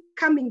are we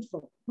coming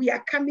from? We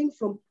are coming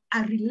from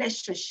a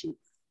relationship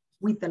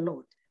with the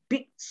Lord.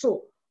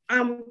 So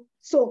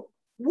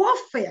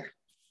warfare,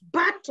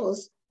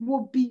 battles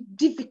will be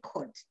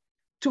difficult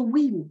to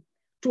win,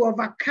 to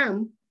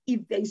overcome,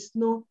 if there is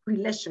no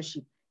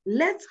relationship.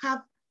 Let's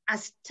have a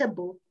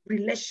stable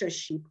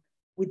relationship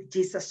with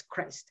Jesus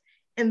Christ.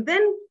 And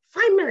then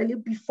finally,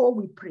 before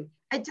we pray,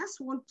 I just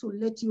want to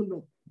let you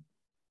know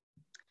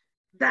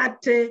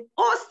that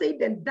all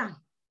said and done,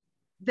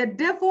 the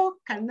devil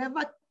can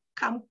never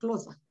come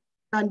closer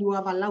than you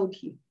have allowed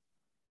him.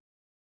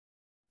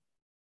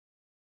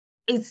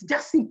 It's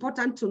just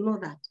important to know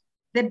that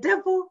the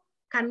devil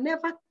can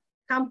never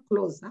come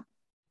closer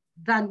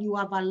than you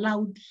have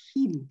allowed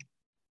him.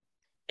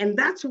 And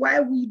that's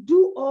why we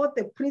do all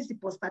the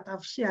principles that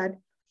I've shared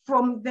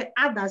from the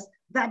others,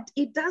 that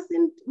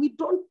we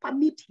don't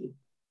permit him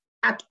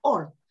at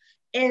all.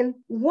 And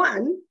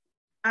one,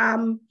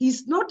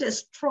 he's not as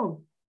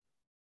strong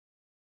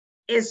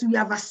as we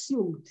have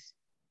assumed.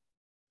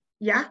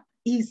 Yeah,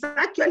 he's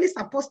actually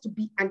supposed to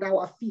be under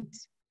our feet.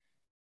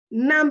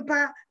 And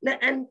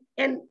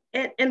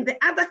the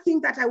other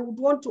thing that I would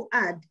want to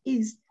add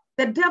is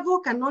the devil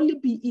can only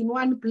be in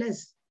one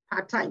place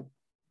at a time.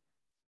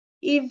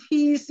 If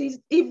he's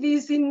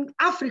in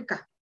Africa,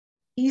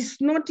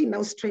 he's not in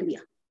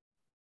Australia.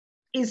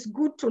 It's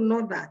good to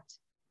know that.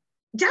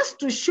 Just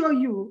to show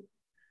you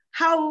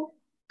how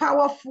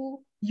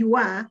powerful you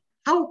are,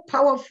 how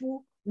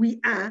powerful we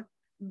are,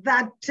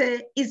 that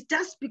is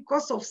just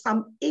because of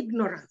some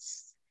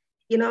ignorance.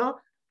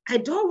 I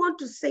don't want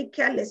to say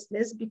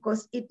carelessness,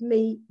 because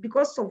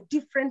because of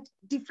difference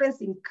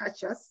in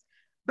cultures,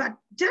 but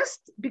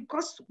just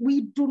because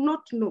we do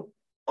not know,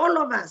 all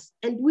of us,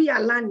 and we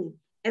are learning,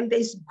 and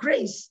there's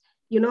grace,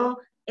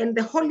 and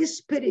the Holy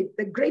Spirit,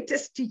 the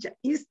greatest teacher,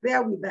 is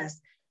there with us.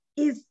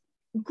 It's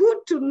good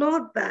to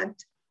know that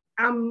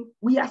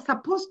we are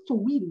supposed to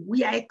win.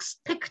 We are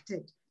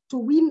expected to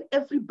win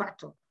every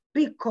battle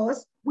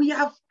because we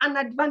have an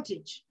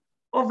advantage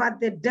over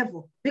the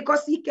devil,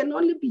 because he can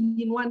only be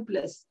in one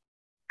place.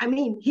 I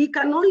mean, he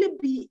can only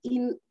be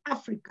in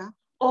Africa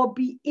or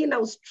be in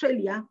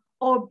Australia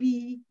or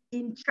be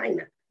in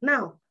China.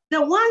 Now,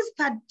 the ones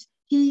that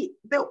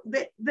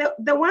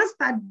the ones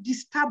that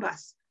disturb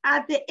us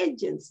are the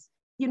agents,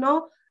 you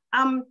know,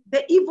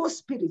 the evil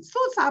spirits.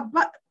 Those are,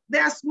 but they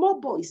are small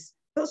boys,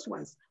 those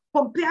ones,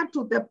 compared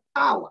to the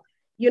power,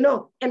 you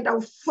know, and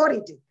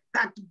authority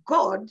that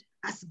God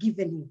has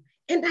given you.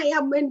 And I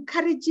am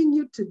encouraging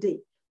you today.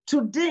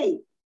 Today,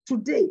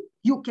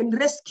 you can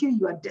rescue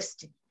your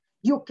destiny.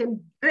 You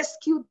can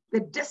rescue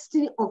the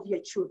destiny of your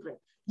children.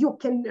 You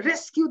can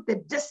rescue the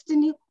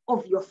destiny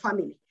of your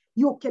family.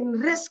 You can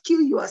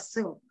rescue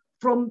yourself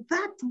from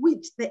that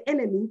which the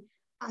enemy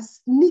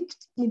has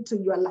sneaked into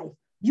your life.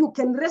 You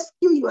can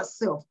rescue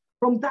yourself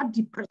from that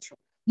depression.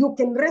 You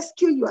can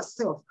rescue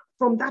yourself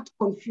from that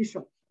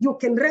confusion. You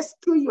can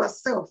rescue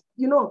yourself,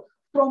 you know,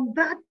 from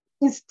that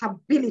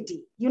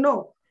instability, you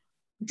know,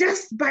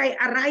 just by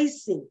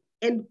arising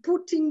and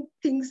putting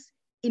things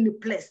in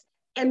place.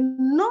 And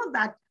know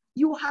that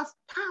you have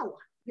power,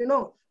 you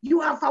know,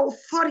 you have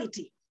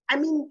authority. I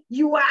mean,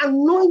 you are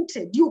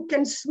anointed. You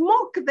can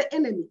smoke the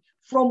enemy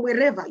from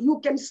wherever. You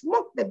can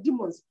smoke the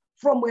demons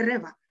from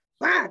wherever.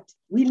 But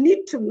we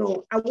need to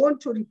know, I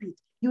want to repeat,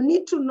 you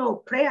need to know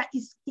prayer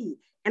is key.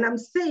 And I'm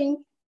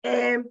saying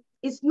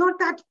it's not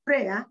that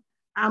prayer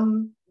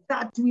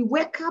that we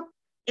wake up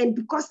and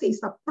because there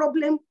is a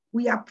problem,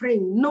 we are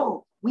praying.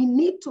 No, we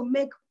need to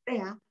make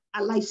prayer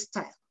a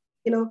lifestyle,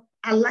 you know,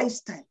 a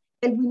lifestyle.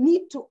 And we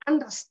need to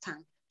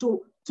understand,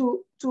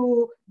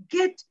 to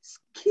get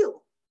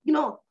skill, you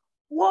know,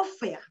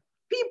 warfare.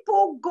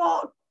 People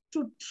go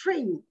to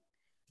train.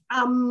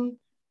 The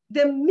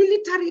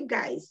military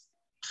guys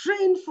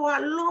train for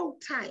a long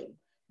time.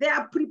 They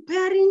are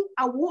preparing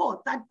a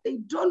war that they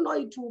don't know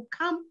it will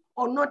come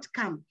or not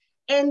come.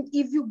 And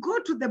if you go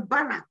to the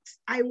barracks,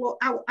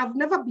 I've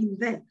never been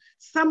there.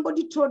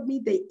 Somebody told me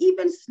they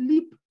even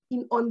sleep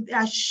on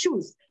their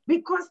shoes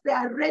because they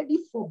are ready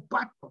for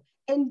battle.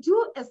 And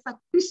you as a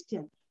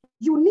Christian,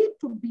 you need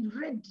to be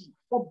ready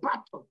for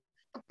battle.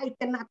 That I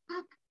can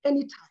attack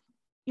anytime,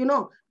 you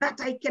know, that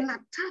I can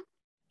attack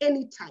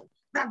anytime,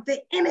 that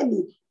the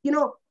enemy, you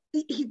know,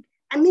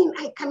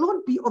 I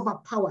cannot be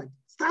overpowered.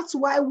 That's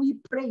why we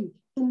pray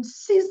in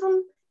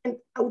season and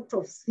out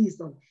of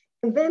season.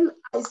 And then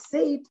I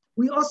said,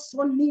 we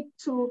also need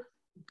to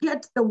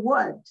get the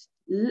word,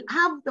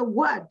 have the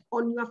word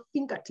on your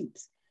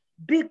fingertips,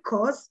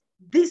 because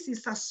this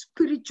is a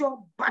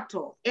spiritual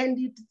battle.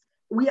 And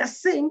we are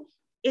saying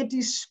it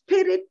is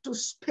spirit to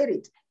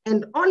spirit,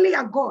 and only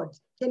a God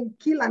can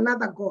kill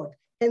another God.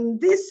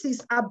 And this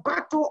is a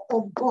battle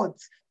of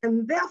gods.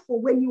 And therefore,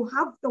 when you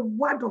have the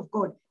word of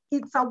God,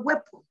 it's a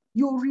weapon.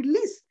 You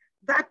release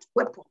that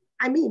weapon.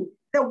 I mean,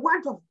 the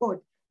word of God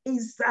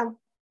is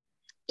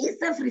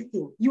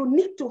everything. You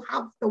need to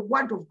have the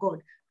word of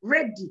God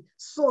ready,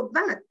 so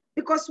that,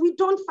 because we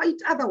don't fight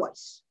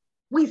otherwise.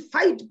 We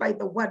fight by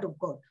the word of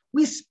God.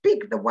 We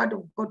speak the word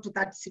of God to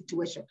that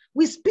situation.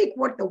 We speak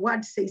what the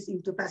word says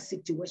into that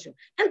situation.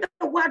 And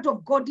the word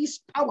of God is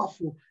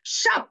powerful,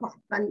 sharper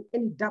than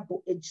any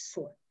double-edged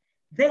sword.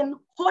 Then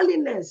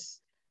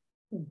holiness.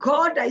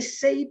 God, I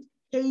said,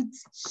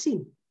 hates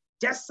sin.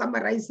 Just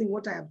summarizing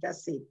what I have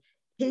just said.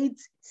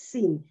 Hates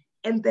sin.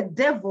 And the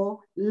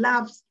devil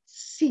loves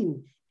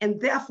sin. And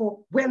therefore,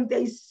 when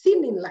there is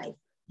sin in life,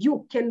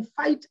 you can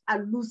fight a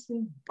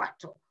losing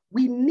battle.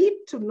 We need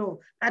to know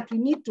that we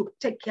need to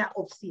take care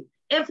of sin.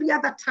 Every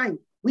other time,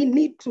 we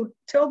need to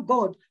tell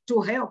God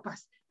to help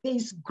us. There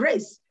is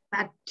grace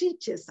that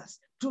teaches us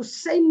to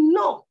say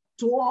no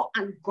to all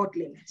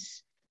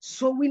ungodliness.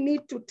 So we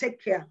need to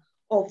take care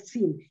of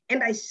sin.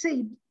 And I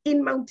said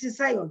in Mount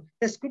Zion,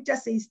 the scripture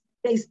says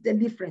there is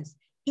deliverance.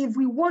 If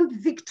we want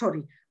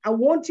victory, I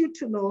want you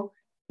to know,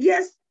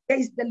 yes, there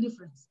is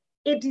deliverance.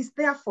 It is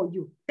there for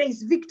you. There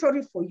is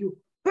victory for you.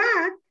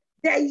 But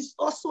there is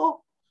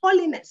also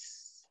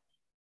holiness.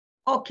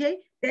 Okay?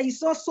 There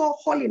is also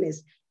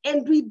holiness.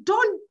 And we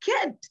don't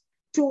get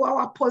to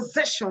our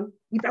possession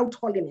without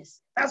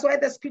holiness. That's why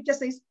the scripture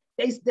says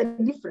there is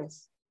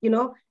deliverance, you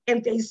know,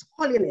 and there is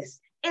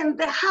holiness. And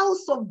the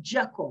house of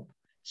Jacob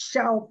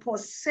shall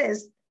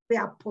possess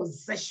their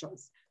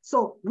possessions.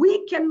 So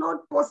we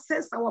cannot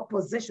possess our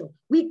possession.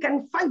 We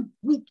can fight.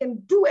 We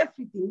can do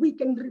everything. We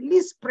can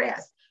release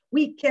prayers.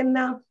 We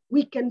can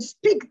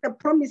speak the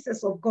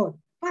promises of God.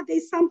 But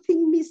there's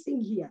something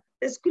missing here.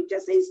 The scripture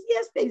says,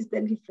 yes, there is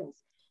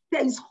deliverance.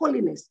 There is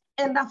holiness.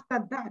 And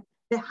after that,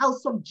 the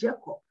house of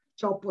Jacob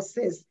shall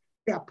possess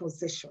their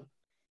possession.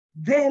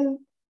 Then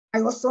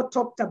I also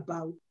talked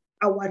about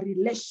our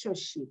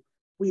relationship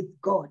with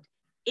God.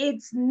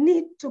 It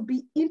needs to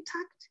be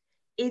intact.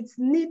 It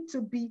needs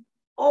to be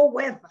all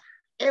weather.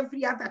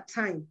 Every other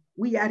time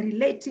we are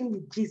relating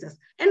with Jesus.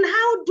 And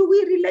how do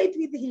we relate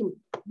with him?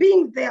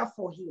 Being there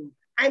for him.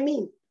 I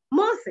mean,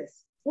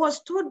 Moses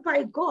was told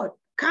by God,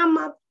 come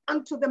up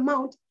onto the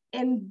mount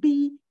and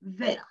be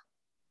there.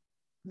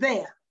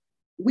 There.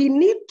 We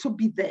need to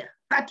be there,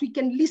 that we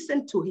can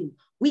listen to him.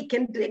 We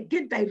can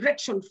get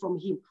direction from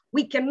him.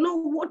 We can know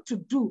what to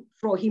do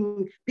for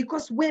him.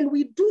 Because when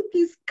we do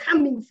this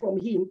coming from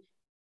him,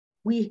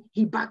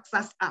 he backs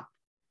us up.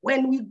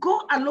 When we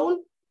go alone,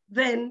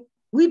 then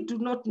we do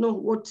not know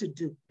what to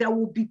do. There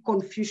will be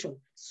confusion.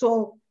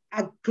 So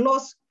a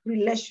close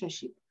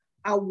relationship,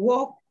 a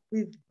walk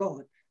with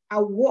God,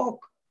 a walk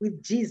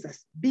with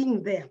Jesus,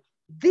 being there.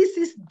 This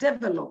is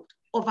developed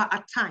over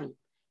a time.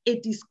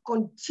 It is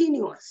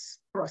continuous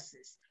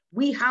process.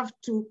 We have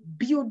to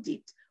build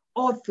it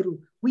all through.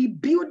 We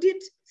build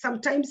it.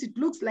 Sometimes it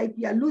looks like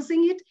we are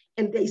losing it,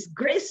 and there is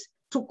grace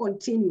to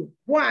continue.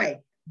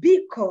 Why?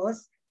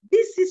 Because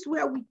this is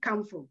where we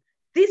come from.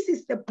 This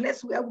is the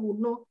place where we will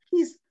know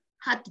his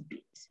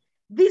heartbeat.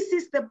 This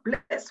is the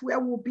place where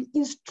we'll be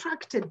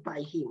instructed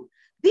by him.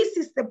 This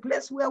is the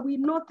place where we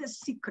know the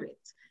secret.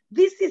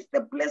 This is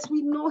the place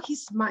we know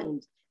his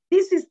mind.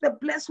 This is the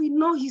place we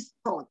know his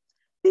thoughts.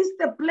 This is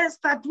the place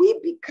that we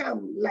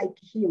become like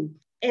him.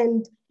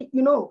 And,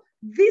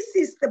 this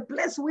is the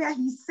place where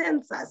he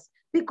sends us,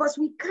 because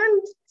we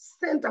can't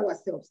send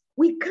ourselves.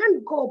 We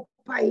can't go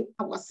by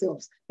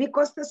ourselves,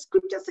 because the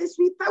scripture says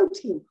without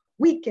him,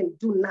 we can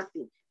do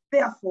nothing.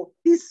 Therefore,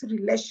 this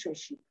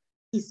relationship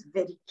is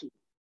very key.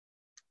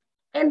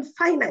 And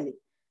finally,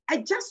 I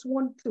just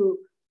want to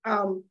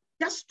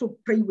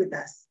pray with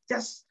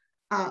us,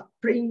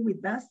 praying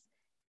with us.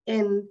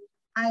 And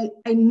I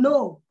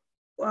know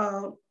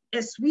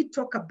as we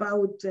talk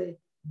about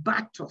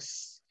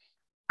battles,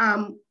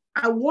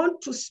 I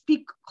want to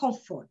speak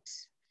comfort,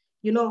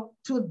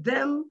 to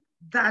them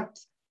that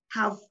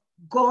have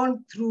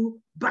gone through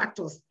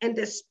battles, and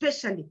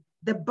especially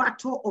the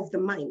battle of the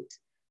mind.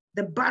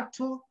 The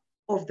battle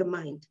of the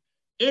mind.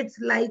 It's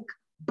like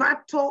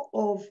battle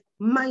of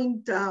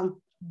mind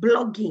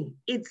blogging.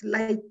 It's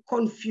like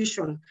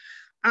confusion.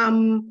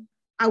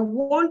 I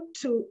want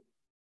to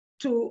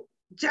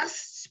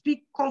just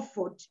speak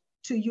comfort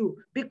to you,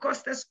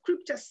 because the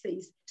scripture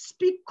says,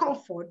 speak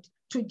comfort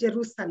to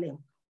Jerusalem,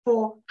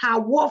 for her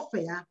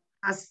warfare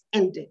has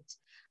ended.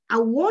 I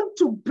want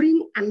to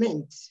bring an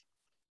end,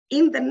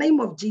 in the name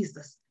of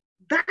Jesus,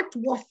 that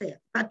warfare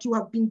that you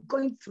have been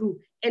going through,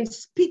 and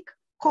speak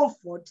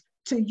comfort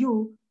to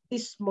you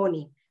this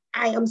morning.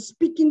 I am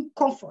speaking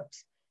comfort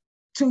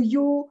to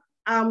you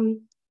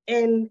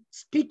and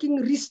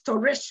speaking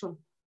restoration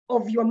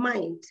of your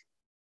mind,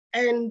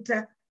 and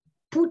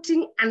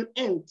putting an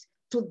end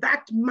to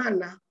that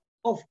manner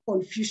of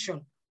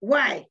confusion.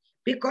 Why?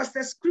 Because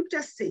the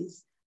scripture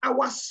says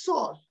our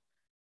soul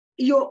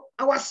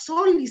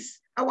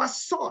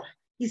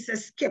is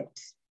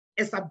escaped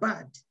as a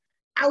bird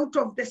out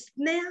of the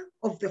snare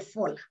of the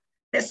faller.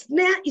 The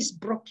snare is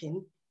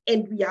broken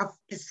and we have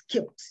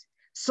escaped.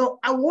 So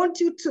I want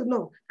you to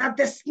know that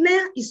the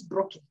snare is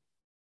broken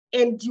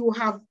and you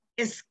have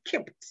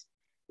escaped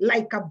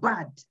like a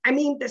bird. I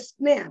mean,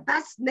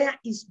 that snare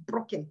is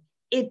broken.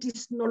 It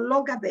is no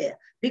longer there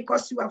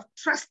because you have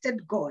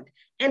trusted God.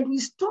 And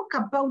we talk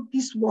about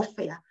this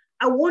warfare.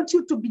 I want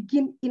you to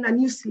begin in a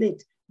new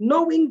slate,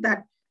 knowing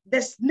that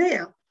the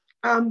snare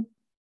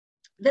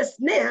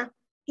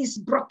is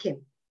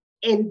broken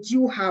and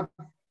you have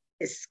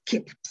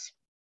escaped.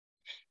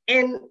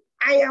 And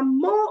I am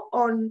more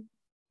on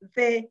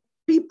the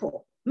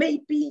people.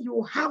 Maybe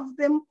you have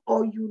them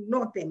or you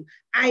know them.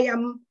 I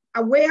am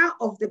aware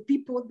of the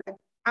people that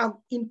are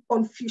in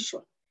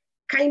confusion,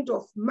 kind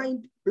of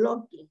mind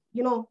blogging.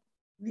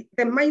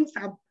 The minds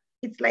are,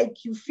 it's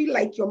like you feel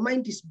like your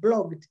mind is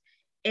blocked,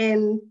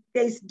 and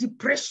there's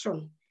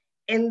depression,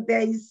 and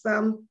there is,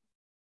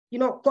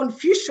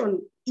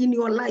 confusion in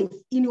your life,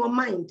 in your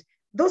mind.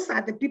 Those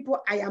are the people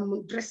I am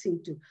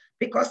addressing to,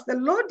 because the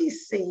Lord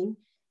is saying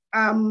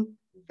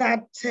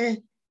that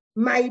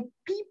my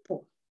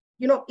people,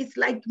 it's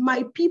like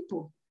my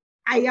people,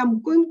 I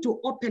am going to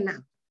open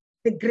up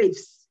the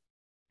graves.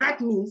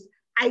 That means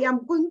I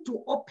am going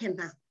to open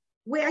up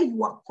where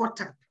you are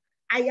caught up.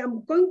 I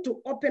am going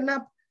to open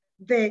up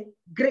the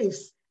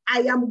graves.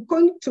 I am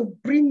going to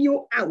bring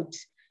you out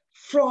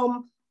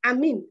from, I'm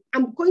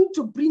going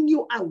to bring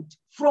you out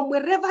from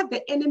wherever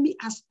the enemy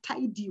has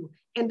tied you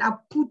and have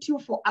put you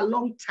for a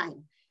long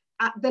time.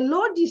 The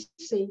Lord is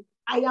saying,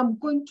 I am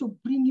going to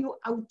bring you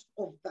out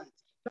of that.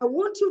 I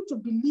want you to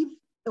believe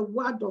the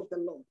word of the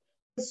Lord.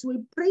 As we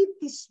pray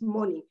this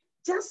morning,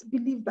 just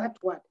believe that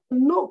word.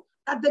 Know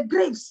that the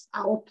graves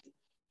are open.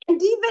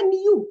 And even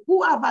you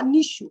who have an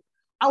issue,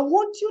 I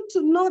want you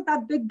to know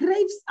that the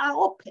graves are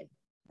open.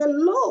 The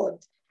Lord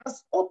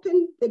has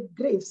opened the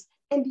graves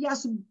and he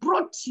has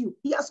brought you.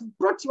 He has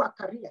brought your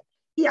career.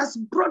 He has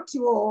brought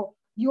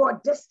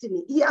your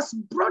destiny. He has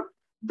brought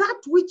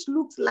that which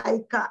looks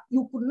like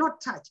you could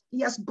not touch. He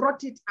has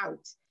brought it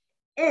out.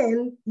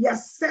 And he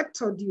has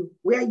settled you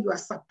where you are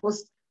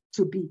supposed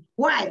to be.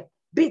 Why?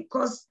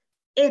 Because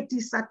it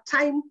is a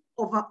time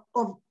of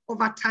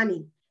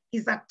overturning.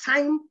 It's a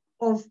time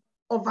of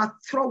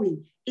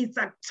overthrowing. It's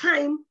a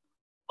time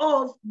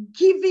of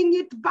giving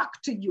it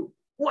back to you.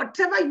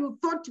 Whatever you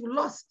thought you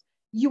lost,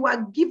 you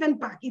are given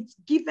back. It's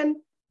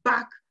given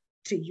back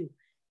to you.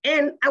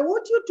 And I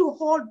want you to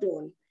hold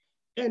on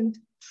and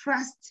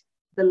trust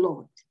the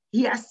Lord.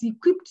 He has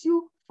equipped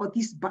you for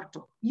this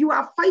battle. You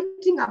are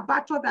fighting a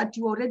battle that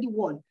you already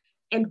won,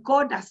 and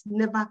God has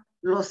never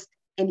lost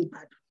any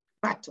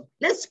battle.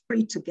 Let's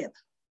pray together.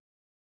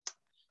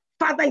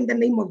 Father, in the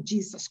name of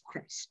Jesus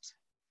Christ,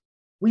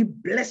 we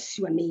bless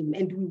your name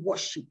and we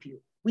worship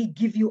you. We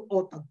give you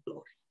all the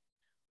glory.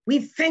 We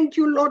thank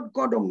you, Lord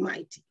God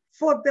Almighty,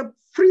 for the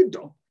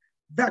freedom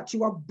that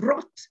you have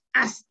brought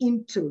us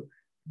into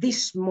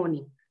this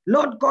morning.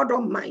 Lord God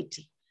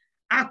Almighty,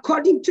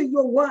 according to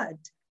your word,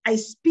 I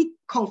speak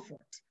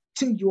comfort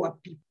to your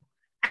people.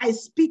 I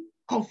speak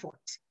comfort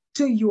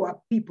to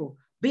your people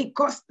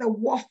because the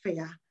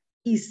warfare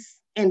is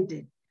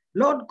ended.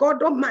 Lord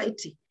God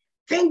Almighty,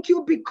 thank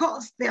you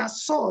because their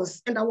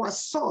souls and our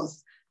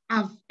souls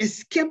have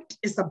escaped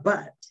as a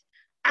bird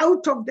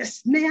out of the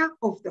snare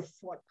of the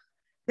fall.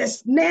 The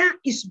snare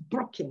is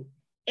broken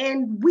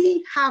and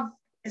we have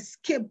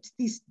escaped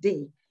this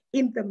day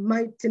in the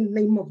mighty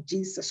name of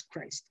Jesus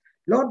Christ.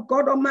 Lord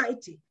God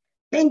Almighty,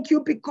 thank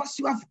you because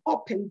you have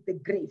opened the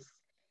grave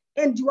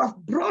and you have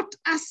brought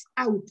us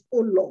out,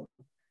 oh Lord,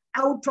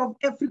 out of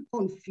every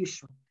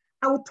confusion,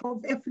 out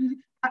of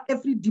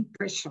every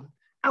depression,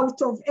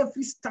 out of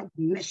every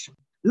stagnation.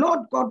 Lord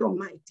God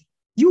Almighty,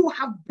 you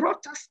have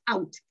brought us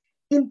out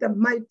in the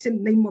mighty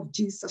name of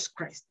Jesus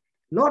Christ.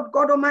 Lord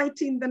God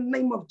Almighty, in the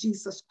name of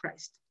Jesus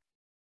Christ,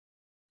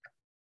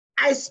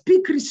 I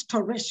speak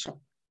restoration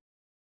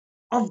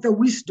of the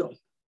wisdom.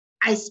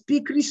 I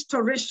speak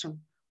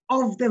restoration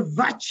of the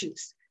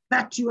virtues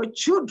that your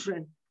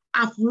children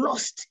have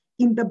lost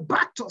in the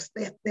battles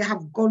that they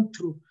have gone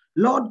through.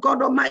 Lord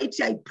God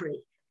Almighty, I pray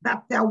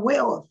that their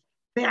wealth,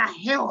 their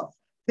health,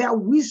 their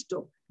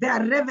wisdom,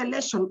 their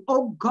revelation,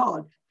 oh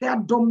God, their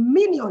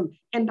dominion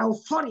and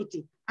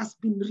authority has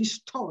been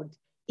restored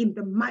in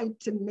the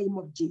mighty name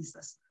of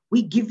Jesus.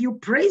 We give you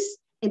praise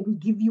and we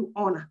give you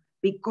honor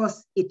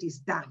because it is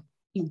done.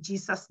 In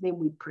Jesus' name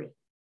we pray.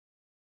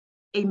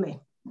 Amen.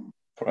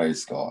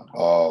 Praise God.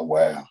 Oh,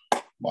 wow.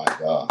 My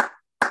God.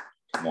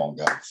 Come on,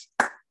 guys.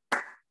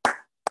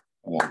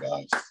 Come on,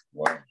 guys.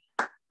 Wow.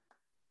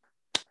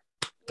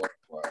 What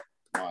a word.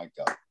 My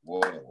God.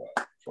 What a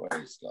word.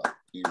 Praise God.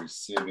 We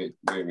receive it.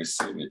 We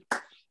receive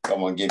it.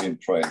 Come on, give him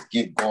praise.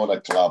 Give God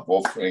a clap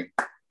offering.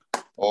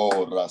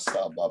 Oh,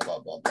 Rasta Baba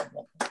Baba.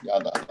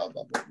 Yada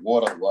Baba.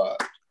 What a word.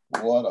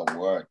 What a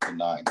word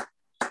tonight.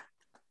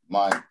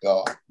 My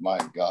God. My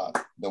God.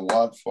 The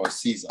word for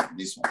season,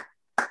 this one.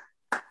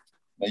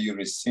 May you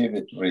receive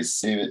it,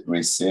 receive it,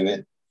 receive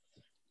it.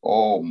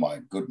 Oh my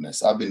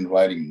goodness. I've been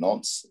writing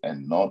notes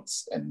and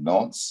notes and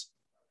notes.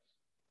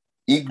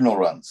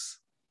 Ignorance.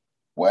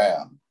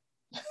 Where?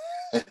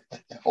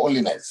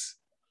 Holiness.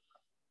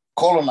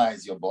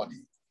 Colonize your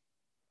body.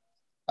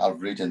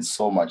 I've written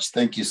so much.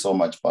 Thank you so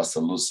much,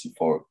 Pastor Lucy,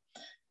 for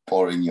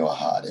pouring your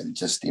heart and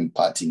just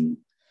imparting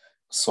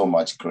so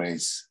much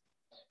grace.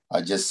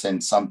 I just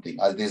sent something.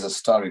 There's a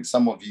stirring.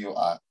 Some of you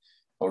are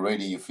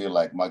already, you feel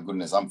like, my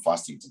goodness, I'm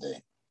fasting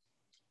today.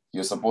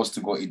 You're supposed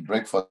to go eat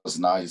breakfast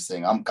now. You're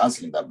saying, I'm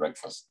canceling that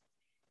breakfast.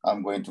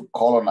 I'm going to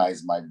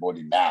colonize my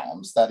body now.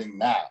 I'm starting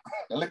now.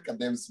 Look at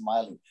them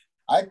smiling.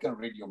 I can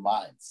read your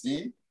mind.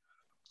 See?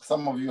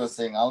 Some of you are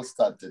saying, I'll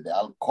start today.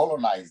 I'll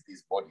colonize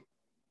this body.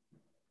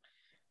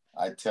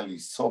 I tell you,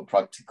 so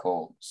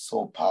practical,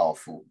 so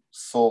powerful,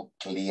 so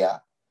clear,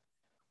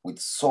 with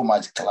so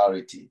much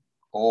clarity.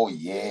 Oh,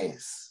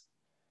 yes.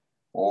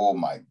 Oh,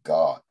 my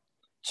God.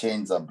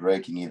 Chains are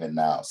breaking even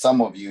now.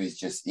 Some of you is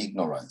just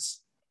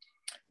ignorance.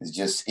 It's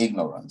just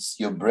ignorance.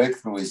 Your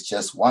breakthrough is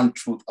just one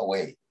truth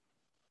away.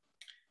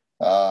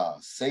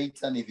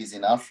 Satan, if he's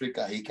in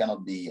Africa, he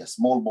cannot be here.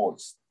 Small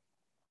boys.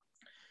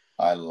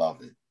 I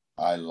love it.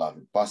 I love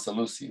it. Pastor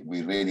Lucy,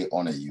 we really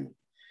honor you.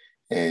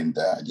 And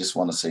I just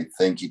want to say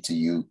thank you to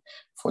you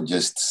for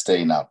just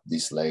staying up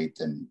this late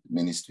and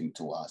ministering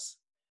to us.